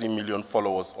 19.3 million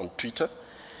followers on Twitter.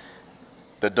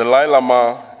 The Dalai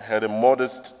Lama had a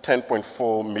modest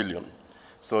 10.4 million.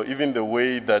 So even the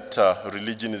way that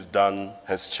religion is done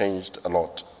has changed a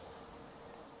lot.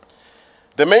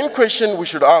 The main question we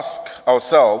should ask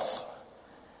ourselves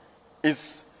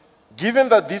is, given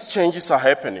that these changes are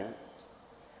happening,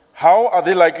 how are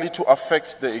they likely to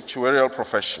affect the actuarial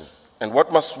profession? And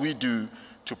what must we do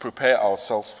to prepare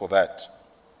ourselves for that?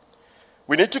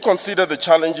 We need to consider the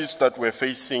challenges that we're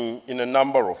facing in a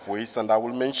number of ways, and I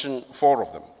will mention 4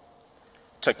 of them.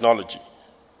 Technology.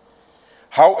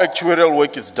 How actuarial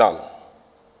work is done,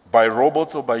 by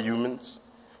robots or by humans?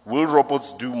 Will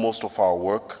robots do most of our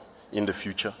work in the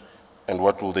future? And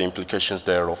what will the implications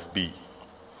thereof be?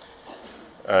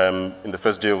 In the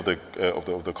first day of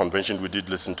the convention, we did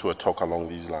listen to a talk along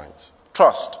these lines.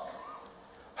 Trust.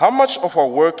 How much of our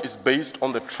work is based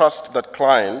on the trust that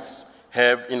clients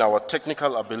have in our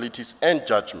technical abilities and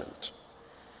judgment?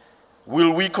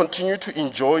 Will we continue to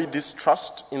enjoy this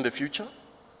trust in the future?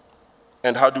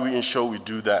 And how do we ensure we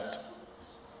do that?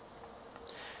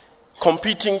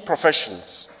 Competing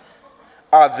professions.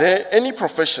 Are there any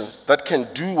professions that can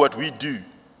do what we do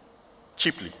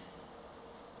cheaply?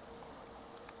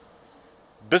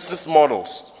 Business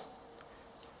models.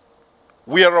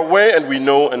 We are aware and we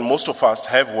know, and most of us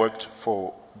have worked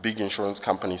for big insurance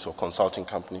companies or consulting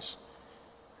companies.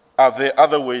 Are there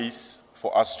other ways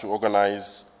for us to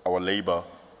organize our labor,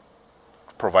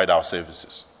 provide our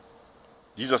services?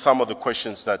 These are some of the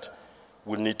questions that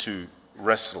we'll need to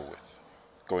wrestle with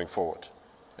going forward.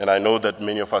 And I know that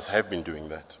many of us have been doing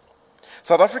that.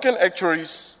 South African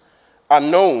actuaries are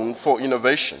known for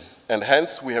innovation, and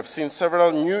hence we have seen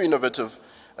several new innovative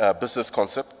business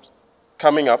concepts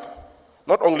coming up,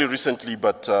 not only recently,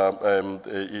 but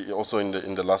also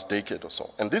in the last decade or so.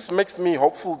 And this makes me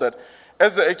hopeful that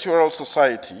as the actuarial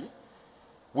society,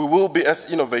 we will be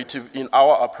as innovative in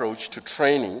our approach to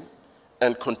training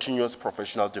and continuous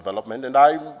professional development. And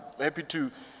I'm happy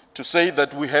to say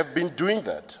that we have been doing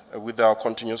that with our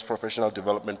continuous professional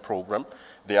development program,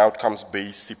 the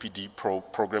outcomes-based CPD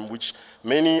program, which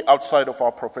many outside of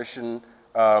our profession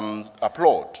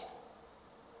applaud.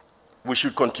 We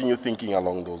should continue thinking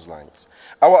along those lines.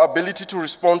 Our ability to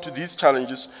respond to these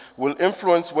challenges will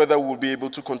influence whether we'll be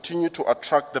able to continue to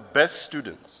attract the best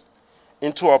students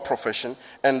into our profession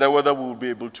and whether we'll be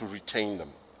able to retain them.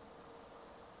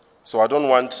 So I don't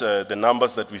want the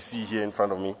numbers that we see here in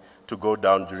front of me to go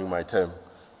down during my term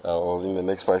or in the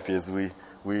next 5 years.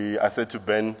 I said to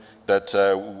Ben that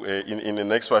in the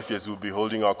next 5 years we'll be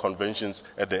holding our conventions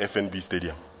at the FNB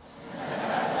Stadium.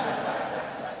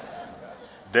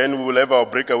 Then we will have our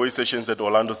breakaway sessions at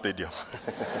Orlando Stadium.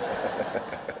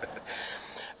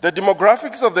 The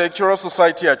demographics of the actuarial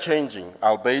society are changing,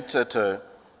 albeit at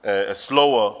a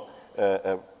slower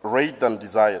rate than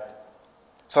desired.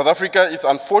 South Africa is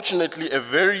unfortunately a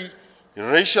very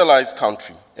racialized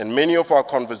country, and many of our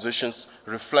conversations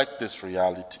reflect this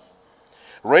reality.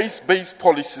 Race-based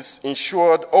policies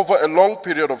ensured over a long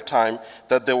period of time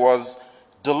that there was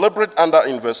deliberate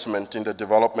underinvestment in the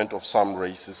development of some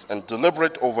races and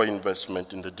deliberate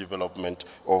overinvestment in the development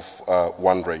of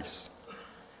one race.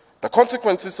 The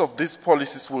consequences of these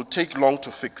policies will take long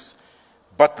to fix,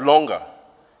 but longer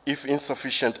if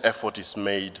insufficient effort is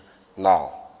made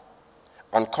now.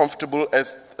 Uncomfortable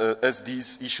as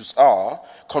these issues are,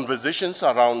 conversations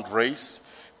around race,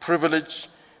 privilege,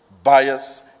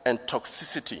 bias, and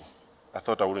toxicity, I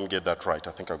thought I wouldn't get that right,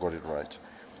 I think I got it right,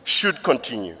 should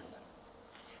continue.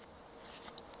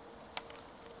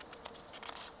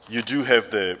 You do have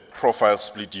the profile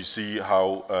split. You see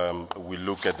how we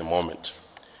look at the moment.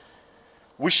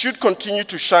 We should continue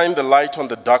to shine the light on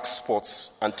the dark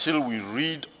spots until we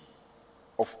rid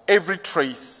of every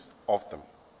trace of them.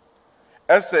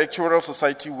 As the Actuarial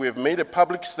Society, we have made a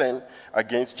public stand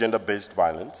against gender-based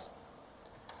violence.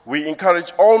 We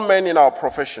encourage all men in our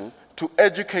profession to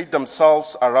educate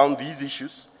themselves around these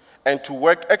issues and to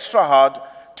work extra hard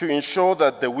to ensure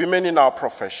that the women in our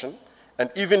profession, and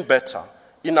even better,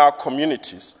 in our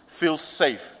communities, feel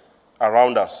safe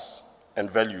around us and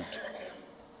valued.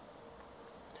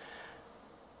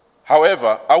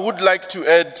 However, I would like to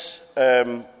add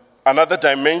another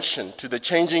dimension to the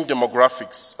changing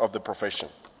demographics of the profession.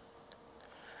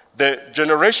 The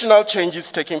generational changes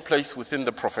taking place within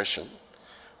the profession.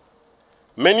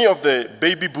 Many of the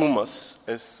baby boomers,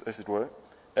 as it were,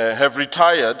 have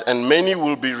retired, and many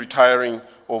will be retiring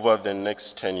over the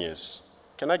next 10 years.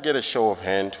 Can I get a show of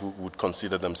hands who would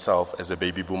consider themselves as a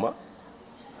baby boomer?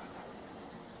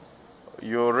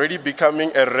 You're already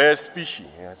becoming a rare species,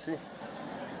 I see.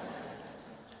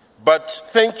 But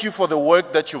thank you for the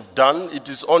work that you've done. It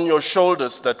is on your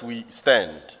shoulders that we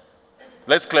stand.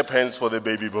 Let's clap hands for the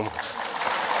baby boomers.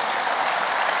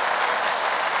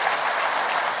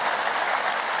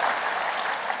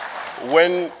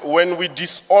 When we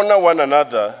dishonor one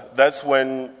another, that's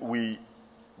when we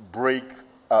break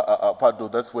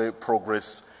apart. That's where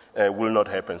progress will not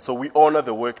happen. So we honor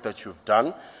the work that you've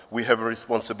done. We have a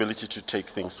responsibility to take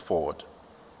things forward.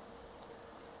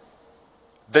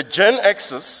 The Gen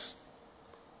X's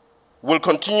will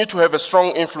continue to have a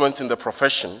strong influence in the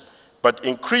profession, but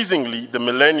increasingly the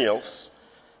millennials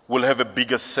will have a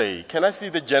bigger say. Can I see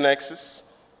the Gen X's?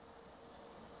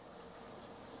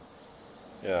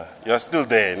 Yeah, you're still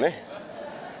there, ne?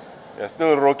 You're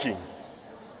still rocking.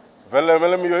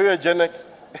 You're a Gen X.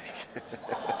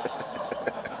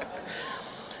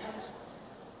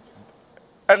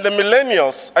 And the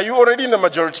millennials, are you already in the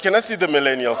majority? Can I see the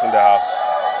millennials in the house?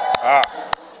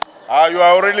 You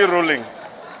are already ruling.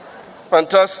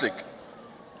 Fantastic.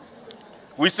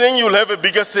 We're saying you'll have a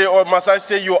bigger say, or must I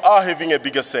say you are having a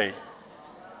bigger say?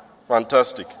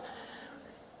 Fantastic.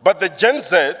 But the Gen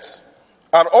Zs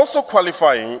are also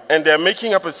qualifying, and they're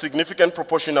making up a significant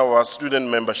proportion of our student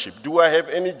membership. Do I have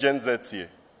any Gen Zs here?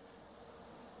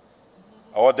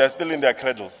 Or they're still in their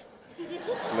cradles?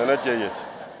 They're not here yet.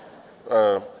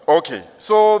 Okay,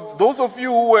 so those of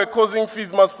you who were causing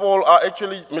fees must fall are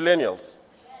actually millennials.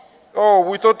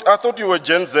 Oh, I thought you were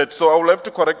Gen Z, so I will have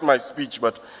to correct my speech,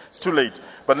 but it's too late.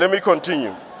 But let me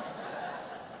continue.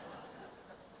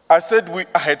 I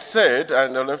had said,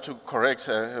 and I'll have to correct,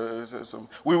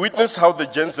 we witnessed how the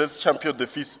Gen Zs championed the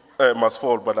fees must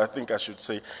fall, but I think I should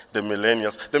say the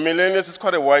millennials. The millennials is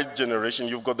quite a wide generation.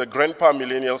 You've got the grandpa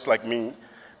millennials like me,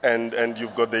 and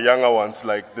you've got the younger ones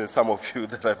like some of you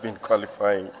that have been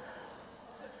qualifying.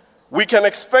 We can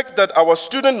expect that our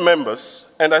student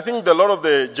members, and I think a lot of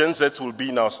the Gen Zs will be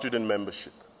in our student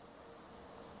membership.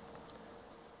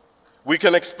 We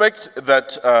can expect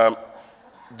that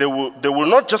they will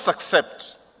not just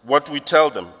accept what we tell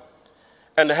them,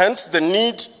 and hence the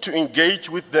need to engage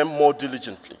with them more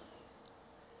diligently.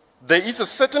 There is a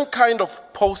certain kind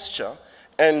of posture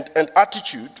and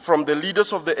attitude from the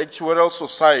leaders of the actuarial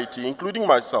society, including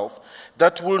myself,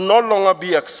 that will no longer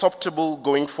be acceptable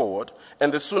going forward,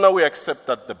 and the sooner we accept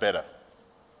that, the better.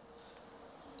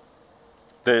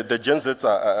 The Gen Zs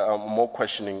are more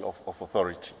questioning of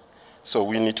authority. So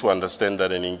we need to understand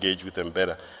that and engage with them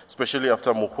better, especially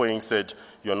after Mogoeng said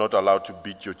you're not allowed to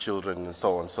beat your children and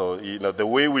so on. So, the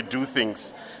way we do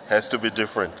things has to be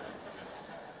different.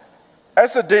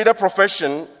 As a data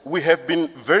profession, we have been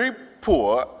very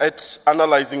poor at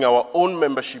analyzing our own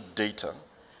membership data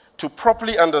to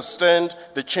properly understand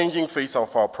the changing face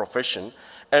of our profession,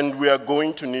 and we are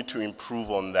going to need to improve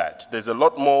on that. There's a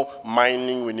lot more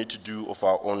mining we need to do of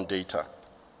our own data.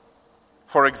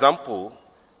 For example,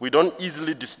 we don't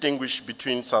easily distinguish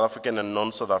between South African and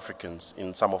non-South Africans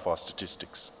in some of our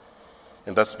statistics.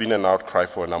 And that's been an outcry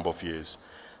for a number of years.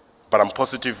 But I'm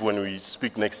positive when we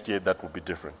speak next year, that will be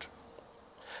different.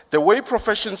 The way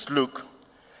professions look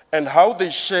and how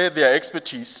they share their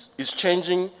expertise is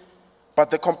changing, but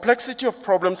the complexity of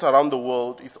problems around the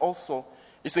world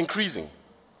is increasing.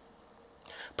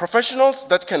 Professionals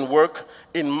that can work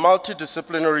in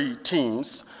multidisciplinary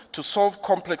teams to solve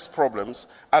complex problems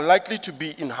are likely to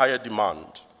be in higher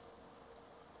demand.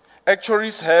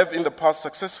 Actuaries have in the past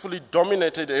successfully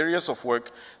dominated areas of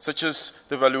work such as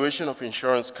the valuation of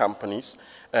insurance companies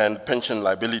and pension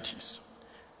liabilities.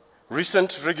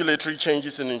 Recent regulatory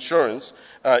changes in insurance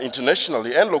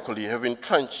internationally and locally have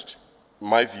entrenched, in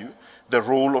my view, the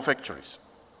role of actuaries,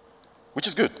 which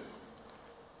is good.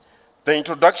 The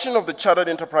introduction of the Chartered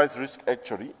Enterprise Risk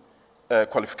Actuary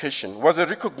qualification was a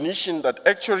recognition that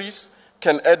actuaries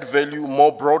can add value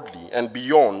more broadly and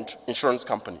beyond insurance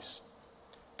companies.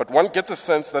 But one gets a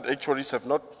sense that actuaries have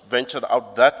not ventured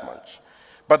out that much.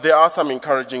 But there are some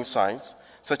encouraging signs,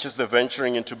 such as the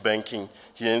venturing into banking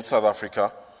here in South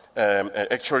Africa,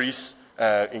 actuaries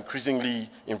increasingly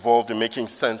involved in making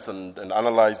sense and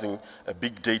analyzing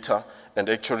big data, and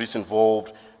actuaries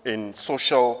involved in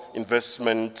social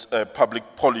investment public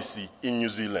policy in New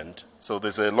Zealand. So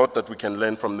there's a lot that we can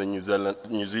learn from the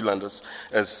New Zealanders,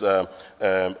 as our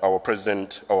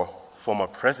former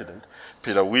president,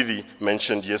 Peter Withy,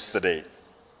 mentioned yesterday.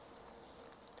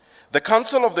 The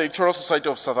Council of the Actuarial Society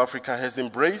of South Africa has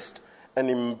embraced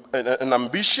an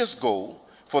ambitious goal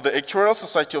for the Actuarial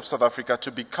Society of South Africa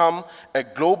to become a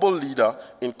global leader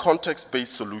in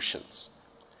context-based solutions.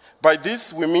 By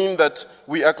this, we mean that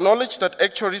we acknowledge that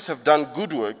actuaries have done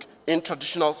good work in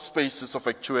traditional spaces of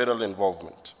actuarial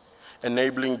involvement,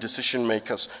 enabling decision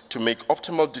makers to make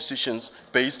optimal decisions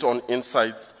based on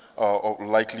insights or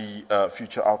likely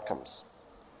future outcomes.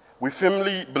 We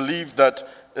firmly believe that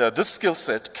this skill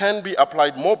set can be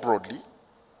applied more broadly,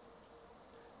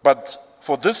 but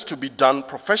for this to be done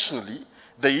professionally,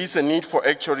 there is a need for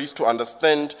actuaries to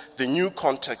understand the new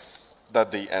contexts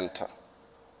that they enter.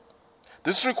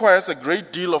 This requires a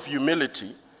great deal of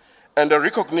humility and a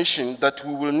recognition that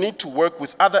we will need to work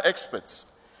with other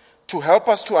experts to help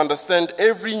us to understand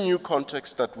every new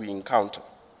context that we encounter.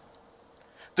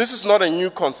 This is not a new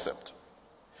concept.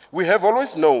 We have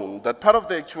always known that part of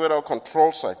the actuarial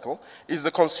control cycle is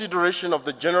the consideration of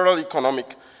the general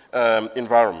economic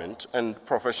environment and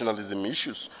professionalism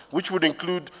issues, which would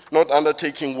include not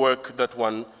undertaking work that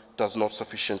one does not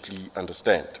sufficiently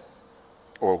understand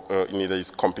or neither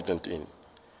is competent in.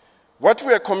 What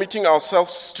we are committing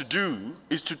ourselves to do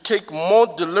is to take more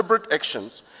deliberate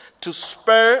actions to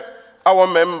spur our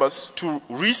members to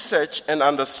research and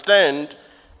understand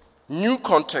new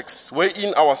contexts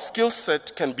wherein our skill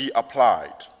set can be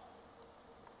applied.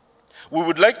 We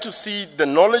would like to see the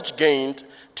knowledge gained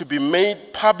to be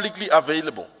made publicly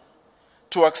available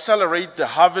to accelerate the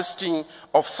harvesting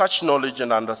of such knowledge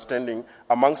and understanding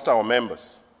amongst our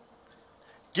members.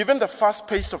 Given the fast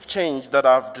pace of change that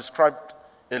I've described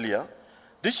earlier,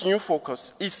 this new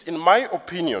focus is, in my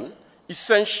opinion,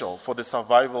 essential for the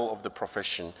survival of the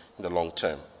profession in the long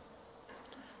term.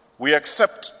 We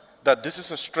accept that this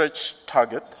is a stretch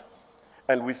target,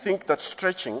 and we think that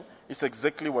stretching is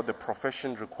exactly what the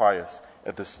profession requires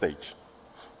at this stage.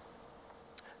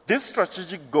 This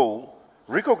strategic goal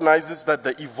recognizes that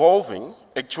the evolving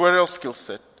actuarial skill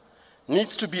set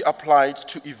needs to be applied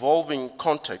to evolving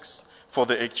contexts for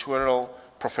the actuarial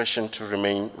profession to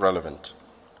remain relevant.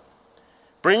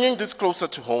 Bringing this closer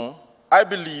to home, I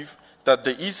believe that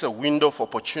there is a window of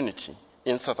opportunity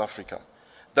in South Africa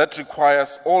that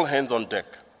requires all hands on deck.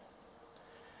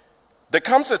 There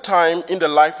comes a time in the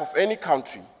life of any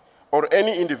country or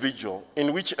any individual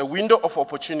in which a window of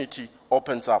opportunity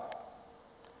opens up.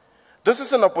 This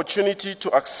is an opportunity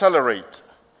to accelerate,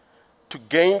 to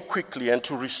gain quickly, and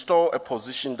to restore a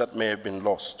position that may have been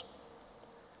lost.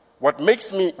 What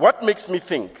makes me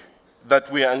think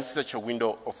that we are in such a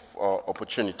window of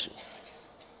opportunity?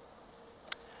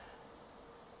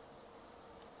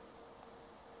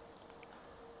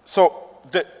 So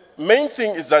the main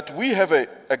thing is that we have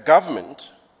a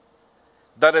government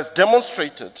that has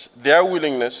demonstrated their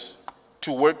willingness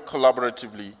to work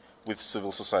collaboratively with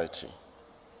civil society,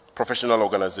 professional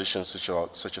organizations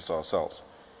such as ourselves.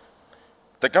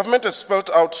 The government has spelled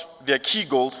out their key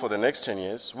goals for the next 10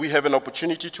 years. We have an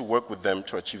opportunity to work with them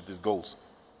to achieve these goals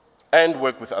and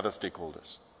work with other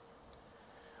stakeholders.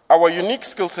 Our unique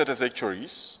skill set as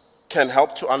actuaries can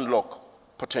help to unlock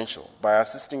potential by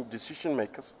assisting decision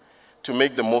makers to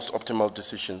make the most optimal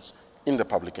decisions in the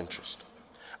public interest.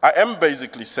 I am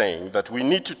basically saying that we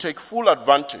need to take full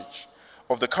advantage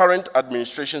of the current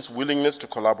administration's willingness to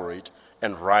collaborate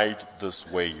and ride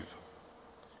this wave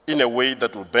in a way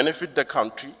that will benefit the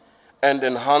country and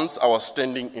enhance our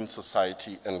standing in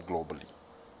society and globally.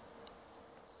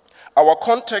 Our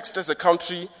context as a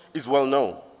country is well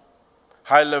known.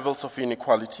 High levels of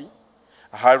inequality,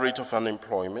 a high rate of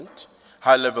unemployment,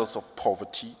 high levels of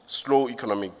poverty, slow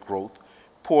economic growth,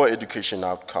 poor education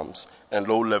outcomes, and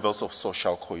low levels of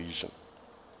social cohesion.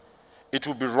 It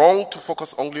would be wrong to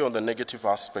focus only on the negative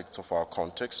aspects of our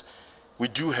context. We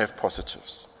do have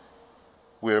positives.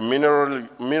 We're a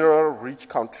mineral-rich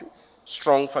country,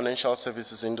 strong financial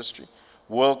services industry,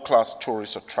 world-class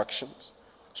tourist attractions,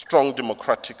 strong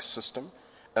democratic system,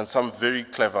 and some very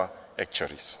clever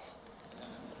actuaries.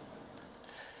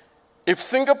 If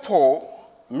Singapore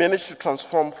managed to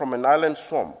transform from an island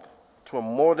swamp to a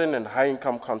modern and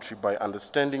high-income country by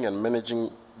understanding and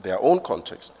managing their own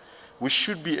context, we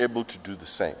should be able to do the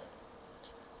same.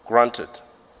 Granted,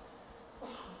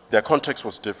 their context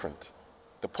was different.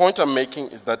 The point I'm making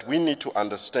is that we need to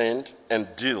understand and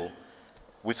deal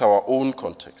with our own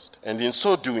context, and in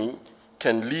so doing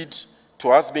can lead to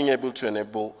us being able to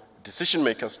enable decision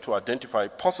makers to identify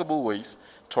possible ways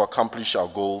to accomplish our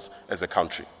goals as a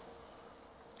country.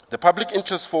 The public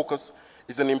interest focus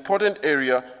is an important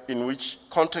area in which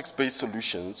context-based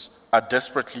solutions are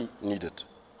desperately needed.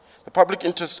 The public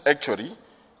interest actuary,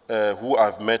 who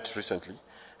I've met recently,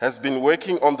 has been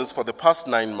working on this for the past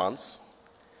 9 months,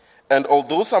 and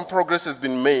although some progress has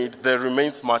been made, there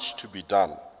remains much to be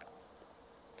done.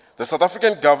 The South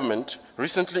African government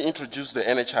recently introduced the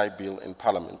NHI bill in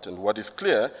Parliament, and what is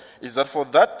clear is that for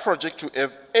that project to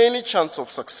have any chance of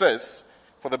success,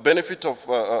 for the benefit of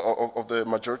the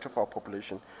majority of our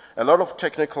population, a lot of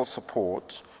technical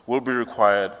support will be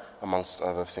required, amongst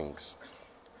other things.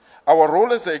 Our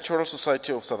role as the Actuarial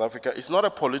Society of South Africa is not a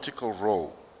political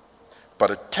role, but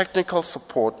a technical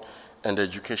support and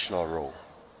educational role.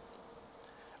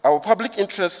 Our public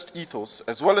interest ethos,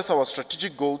 as well as our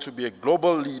strategic goal to be a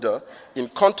global leader in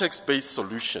context-based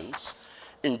solutions,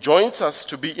 enjoins us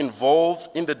to be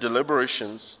involved in the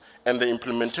deliberations and the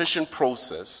implementation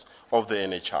process of the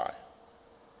NHI.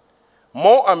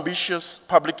 More ambitious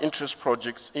public interest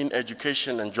projects in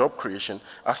education and job creation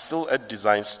are still at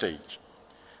design stage.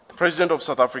 The President of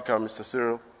South Africa, Mr.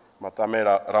 Cyril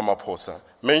Matamela Ramaphosa,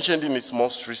 mentioned in his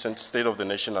most recent State of the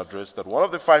Nation address that one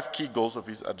of the 5 key goals of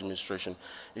his administration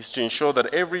is to ensure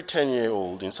that every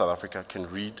 10-year-old in South Africa can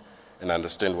read and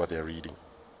understand what they're reading.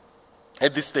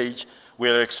 At this stage, we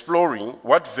are exploring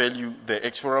what value the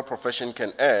actuarial profession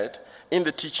can add in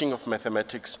the teaching of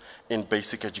mathematics in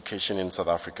basic education in South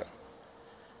Africa.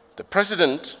 The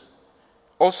President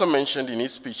also mentioned in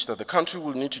his speech that the country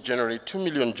will need to generate 2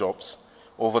 million jobs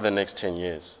over the next 10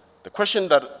 years. The questions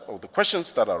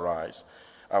that arise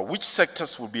are which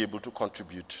sectors will be able to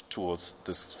contribute towards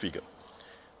this figure?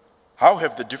 How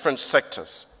have the different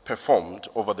sectors performed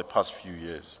over the past few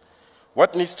years?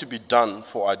 What needs to be done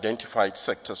for identified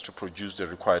sectors to produce the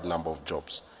required number of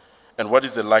jobs? And what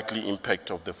is the likely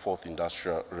impact of the 4th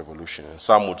Industrial Revolution? And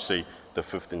some would say the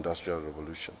 5th Industrial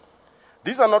Revolution.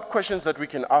 These are not questions that we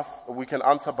can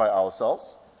answer by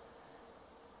ourselves.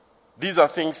 These are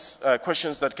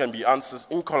questions that can be answered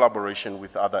in collaboration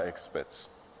with other experts.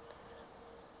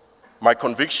 My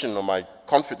conviction or my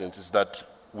confidence is that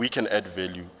we can add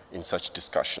value in such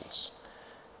discussions.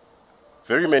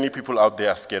 Very many people out there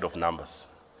are scared of numbers.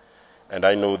 And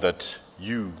I know that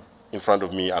you in front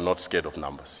of me are not scared of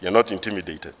numbers. You're not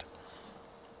intimidated.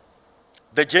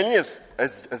 The journey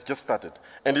has just started.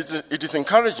 And it is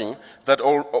encouraging that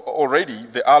already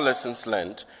there are lessons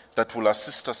learned that will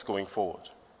assist us going forward,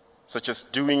 such as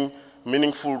doing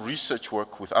meaningful research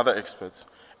work with other experts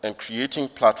and creating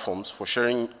platforms for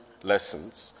sharing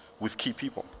lessons with key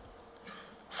people,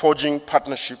 forging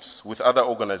partnerships with other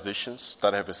organizations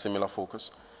that have a similar focus,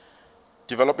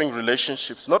 developing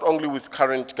relationships not only with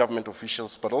current government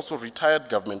officials but also retired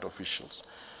government officials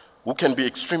who can be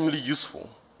extremely useful,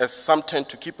 as some tend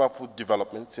to keep up with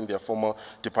developments in their former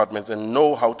departments and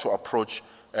know how to approach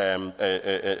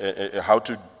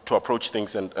approach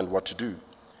things and what to do.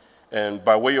 And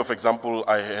by way of example,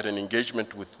 I had an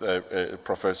engagement with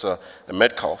Professor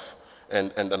Metcalf,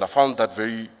 and I found that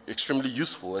extremely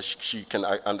useful, as she can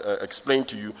explain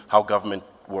to you how government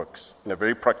works in a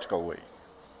very practical way.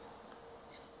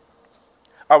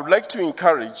 I would like to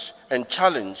encourage and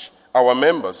challenge our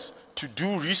members to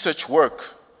do research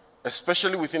work,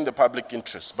 especially within the public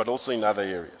interest, but also in other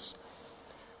areas.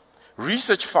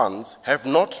 Research funds have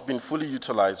not been fully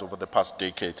utilized over the past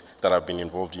decade that I've been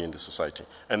involved in the society,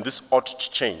 and this ought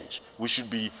to change. We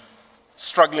should be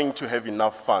struggling to have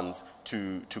enough funds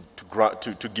to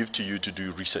give to you to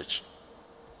do research.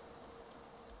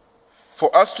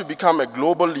 For us to become a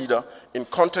global leader in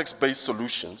context-based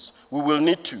solutions, we will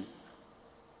need to,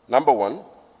 number one,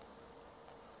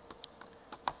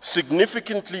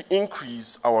 significantly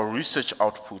increase our research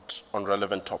output on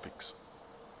relevant topics.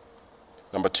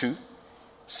 Number two,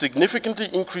 significantly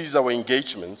increase our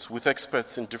engagements with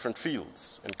experts in different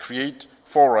fields and create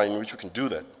fora in which we can do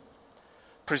that.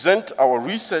 Present our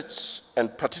research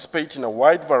and participate in a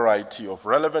wide variety of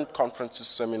relevant conferences,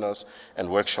 seminars, and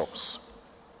workshops.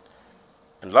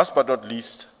 And last but not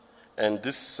least, and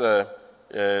this,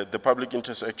 the public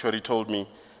interest actuary told me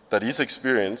that his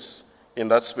experience in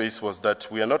that space was that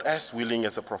we are not as willing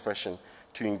as a profession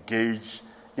to engage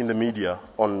in the media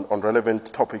on relevant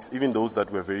topics, even those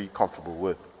that we're very comfortable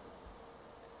with.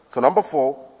 So number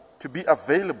four, to be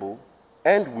available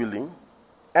and willing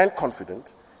and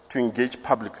confident to engage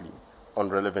publicly on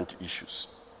relevant issues.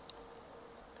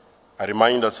 I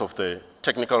remind us of the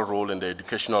technical role and the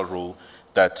educational role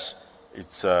that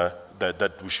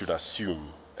we should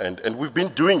assume. And we've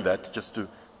been doing that, just to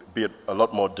be a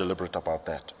lot more deliberate about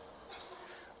that.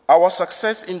 Our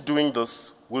success in doing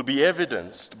this will be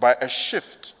evidenced by a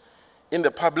shift in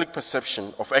the public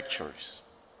perception of actuaries,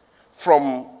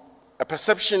 from a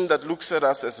perception that looks at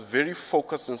us as very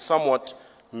focused and somewhat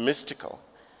mystical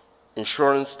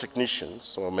insurance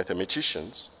technicians or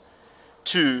mathematicians,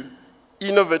 to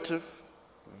innovative,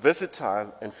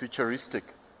 versatile, and futuristic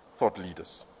thought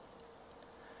leaders.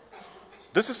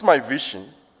 This is my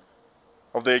vision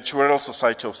of the Actuarial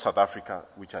Society of South Africa,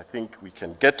 which I think we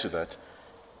can get to that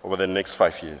over the next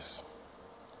 5 years.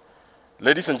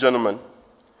 Ladies and gentlemen,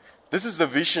 this is the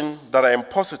vision that I am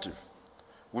positive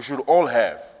we should all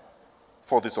have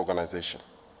for this organization.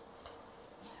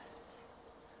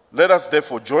 Let us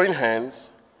therefore join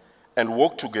hands and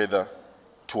work together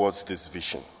towards this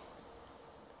vision.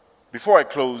 Before I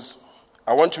close,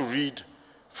 I want to read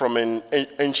from an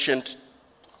ancient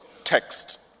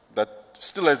text that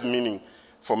still has meaning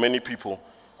for many people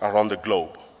around the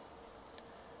globe.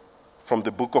 From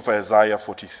the book of Isaiah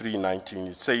 43:19,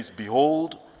 it says,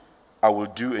 "Behold, I will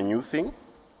do a new thing.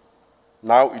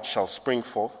 Now it shall spring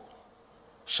forth.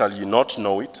 Shall ye not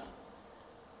know it?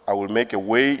 I will make a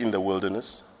way in the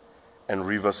wilderness and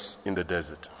rivers in the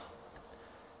desert."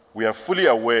 We are fully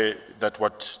aware that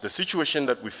the situation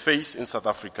that we face in South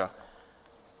Africa,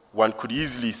 one could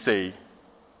easily say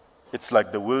it's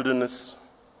like the wilderness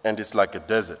and it's like a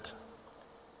desert.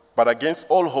 But against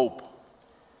all hope,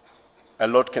 a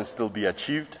lot can still be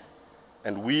achieved,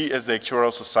 and we as the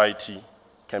Actuarial Society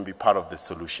can be part of the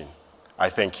solution. I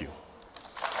thank you.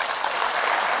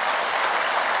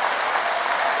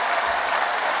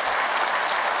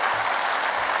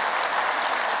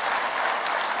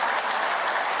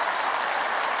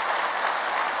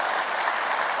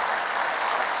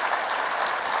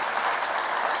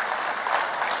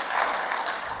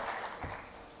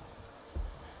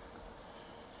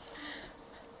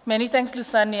 Many thanks,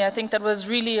 Lusani. I think that was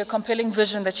really a compelling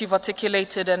vision that you've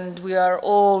articulated, and we are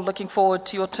all looking forward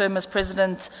to your term as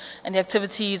president and the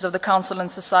activities of the Council and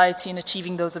Society in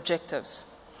achieving those objectives.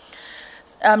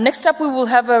 Next up, we will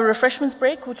have a refreshments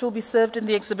break, which will be served in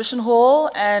the exhibition hall,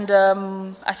 and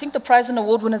I think the prize and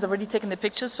award winners have already taken their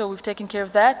pictures, so we've taken care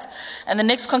of that. And the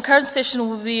next concurrent session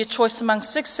will be a choice among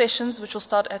 6 sessions, which will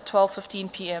start at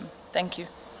 12:15 p.m. Thank you.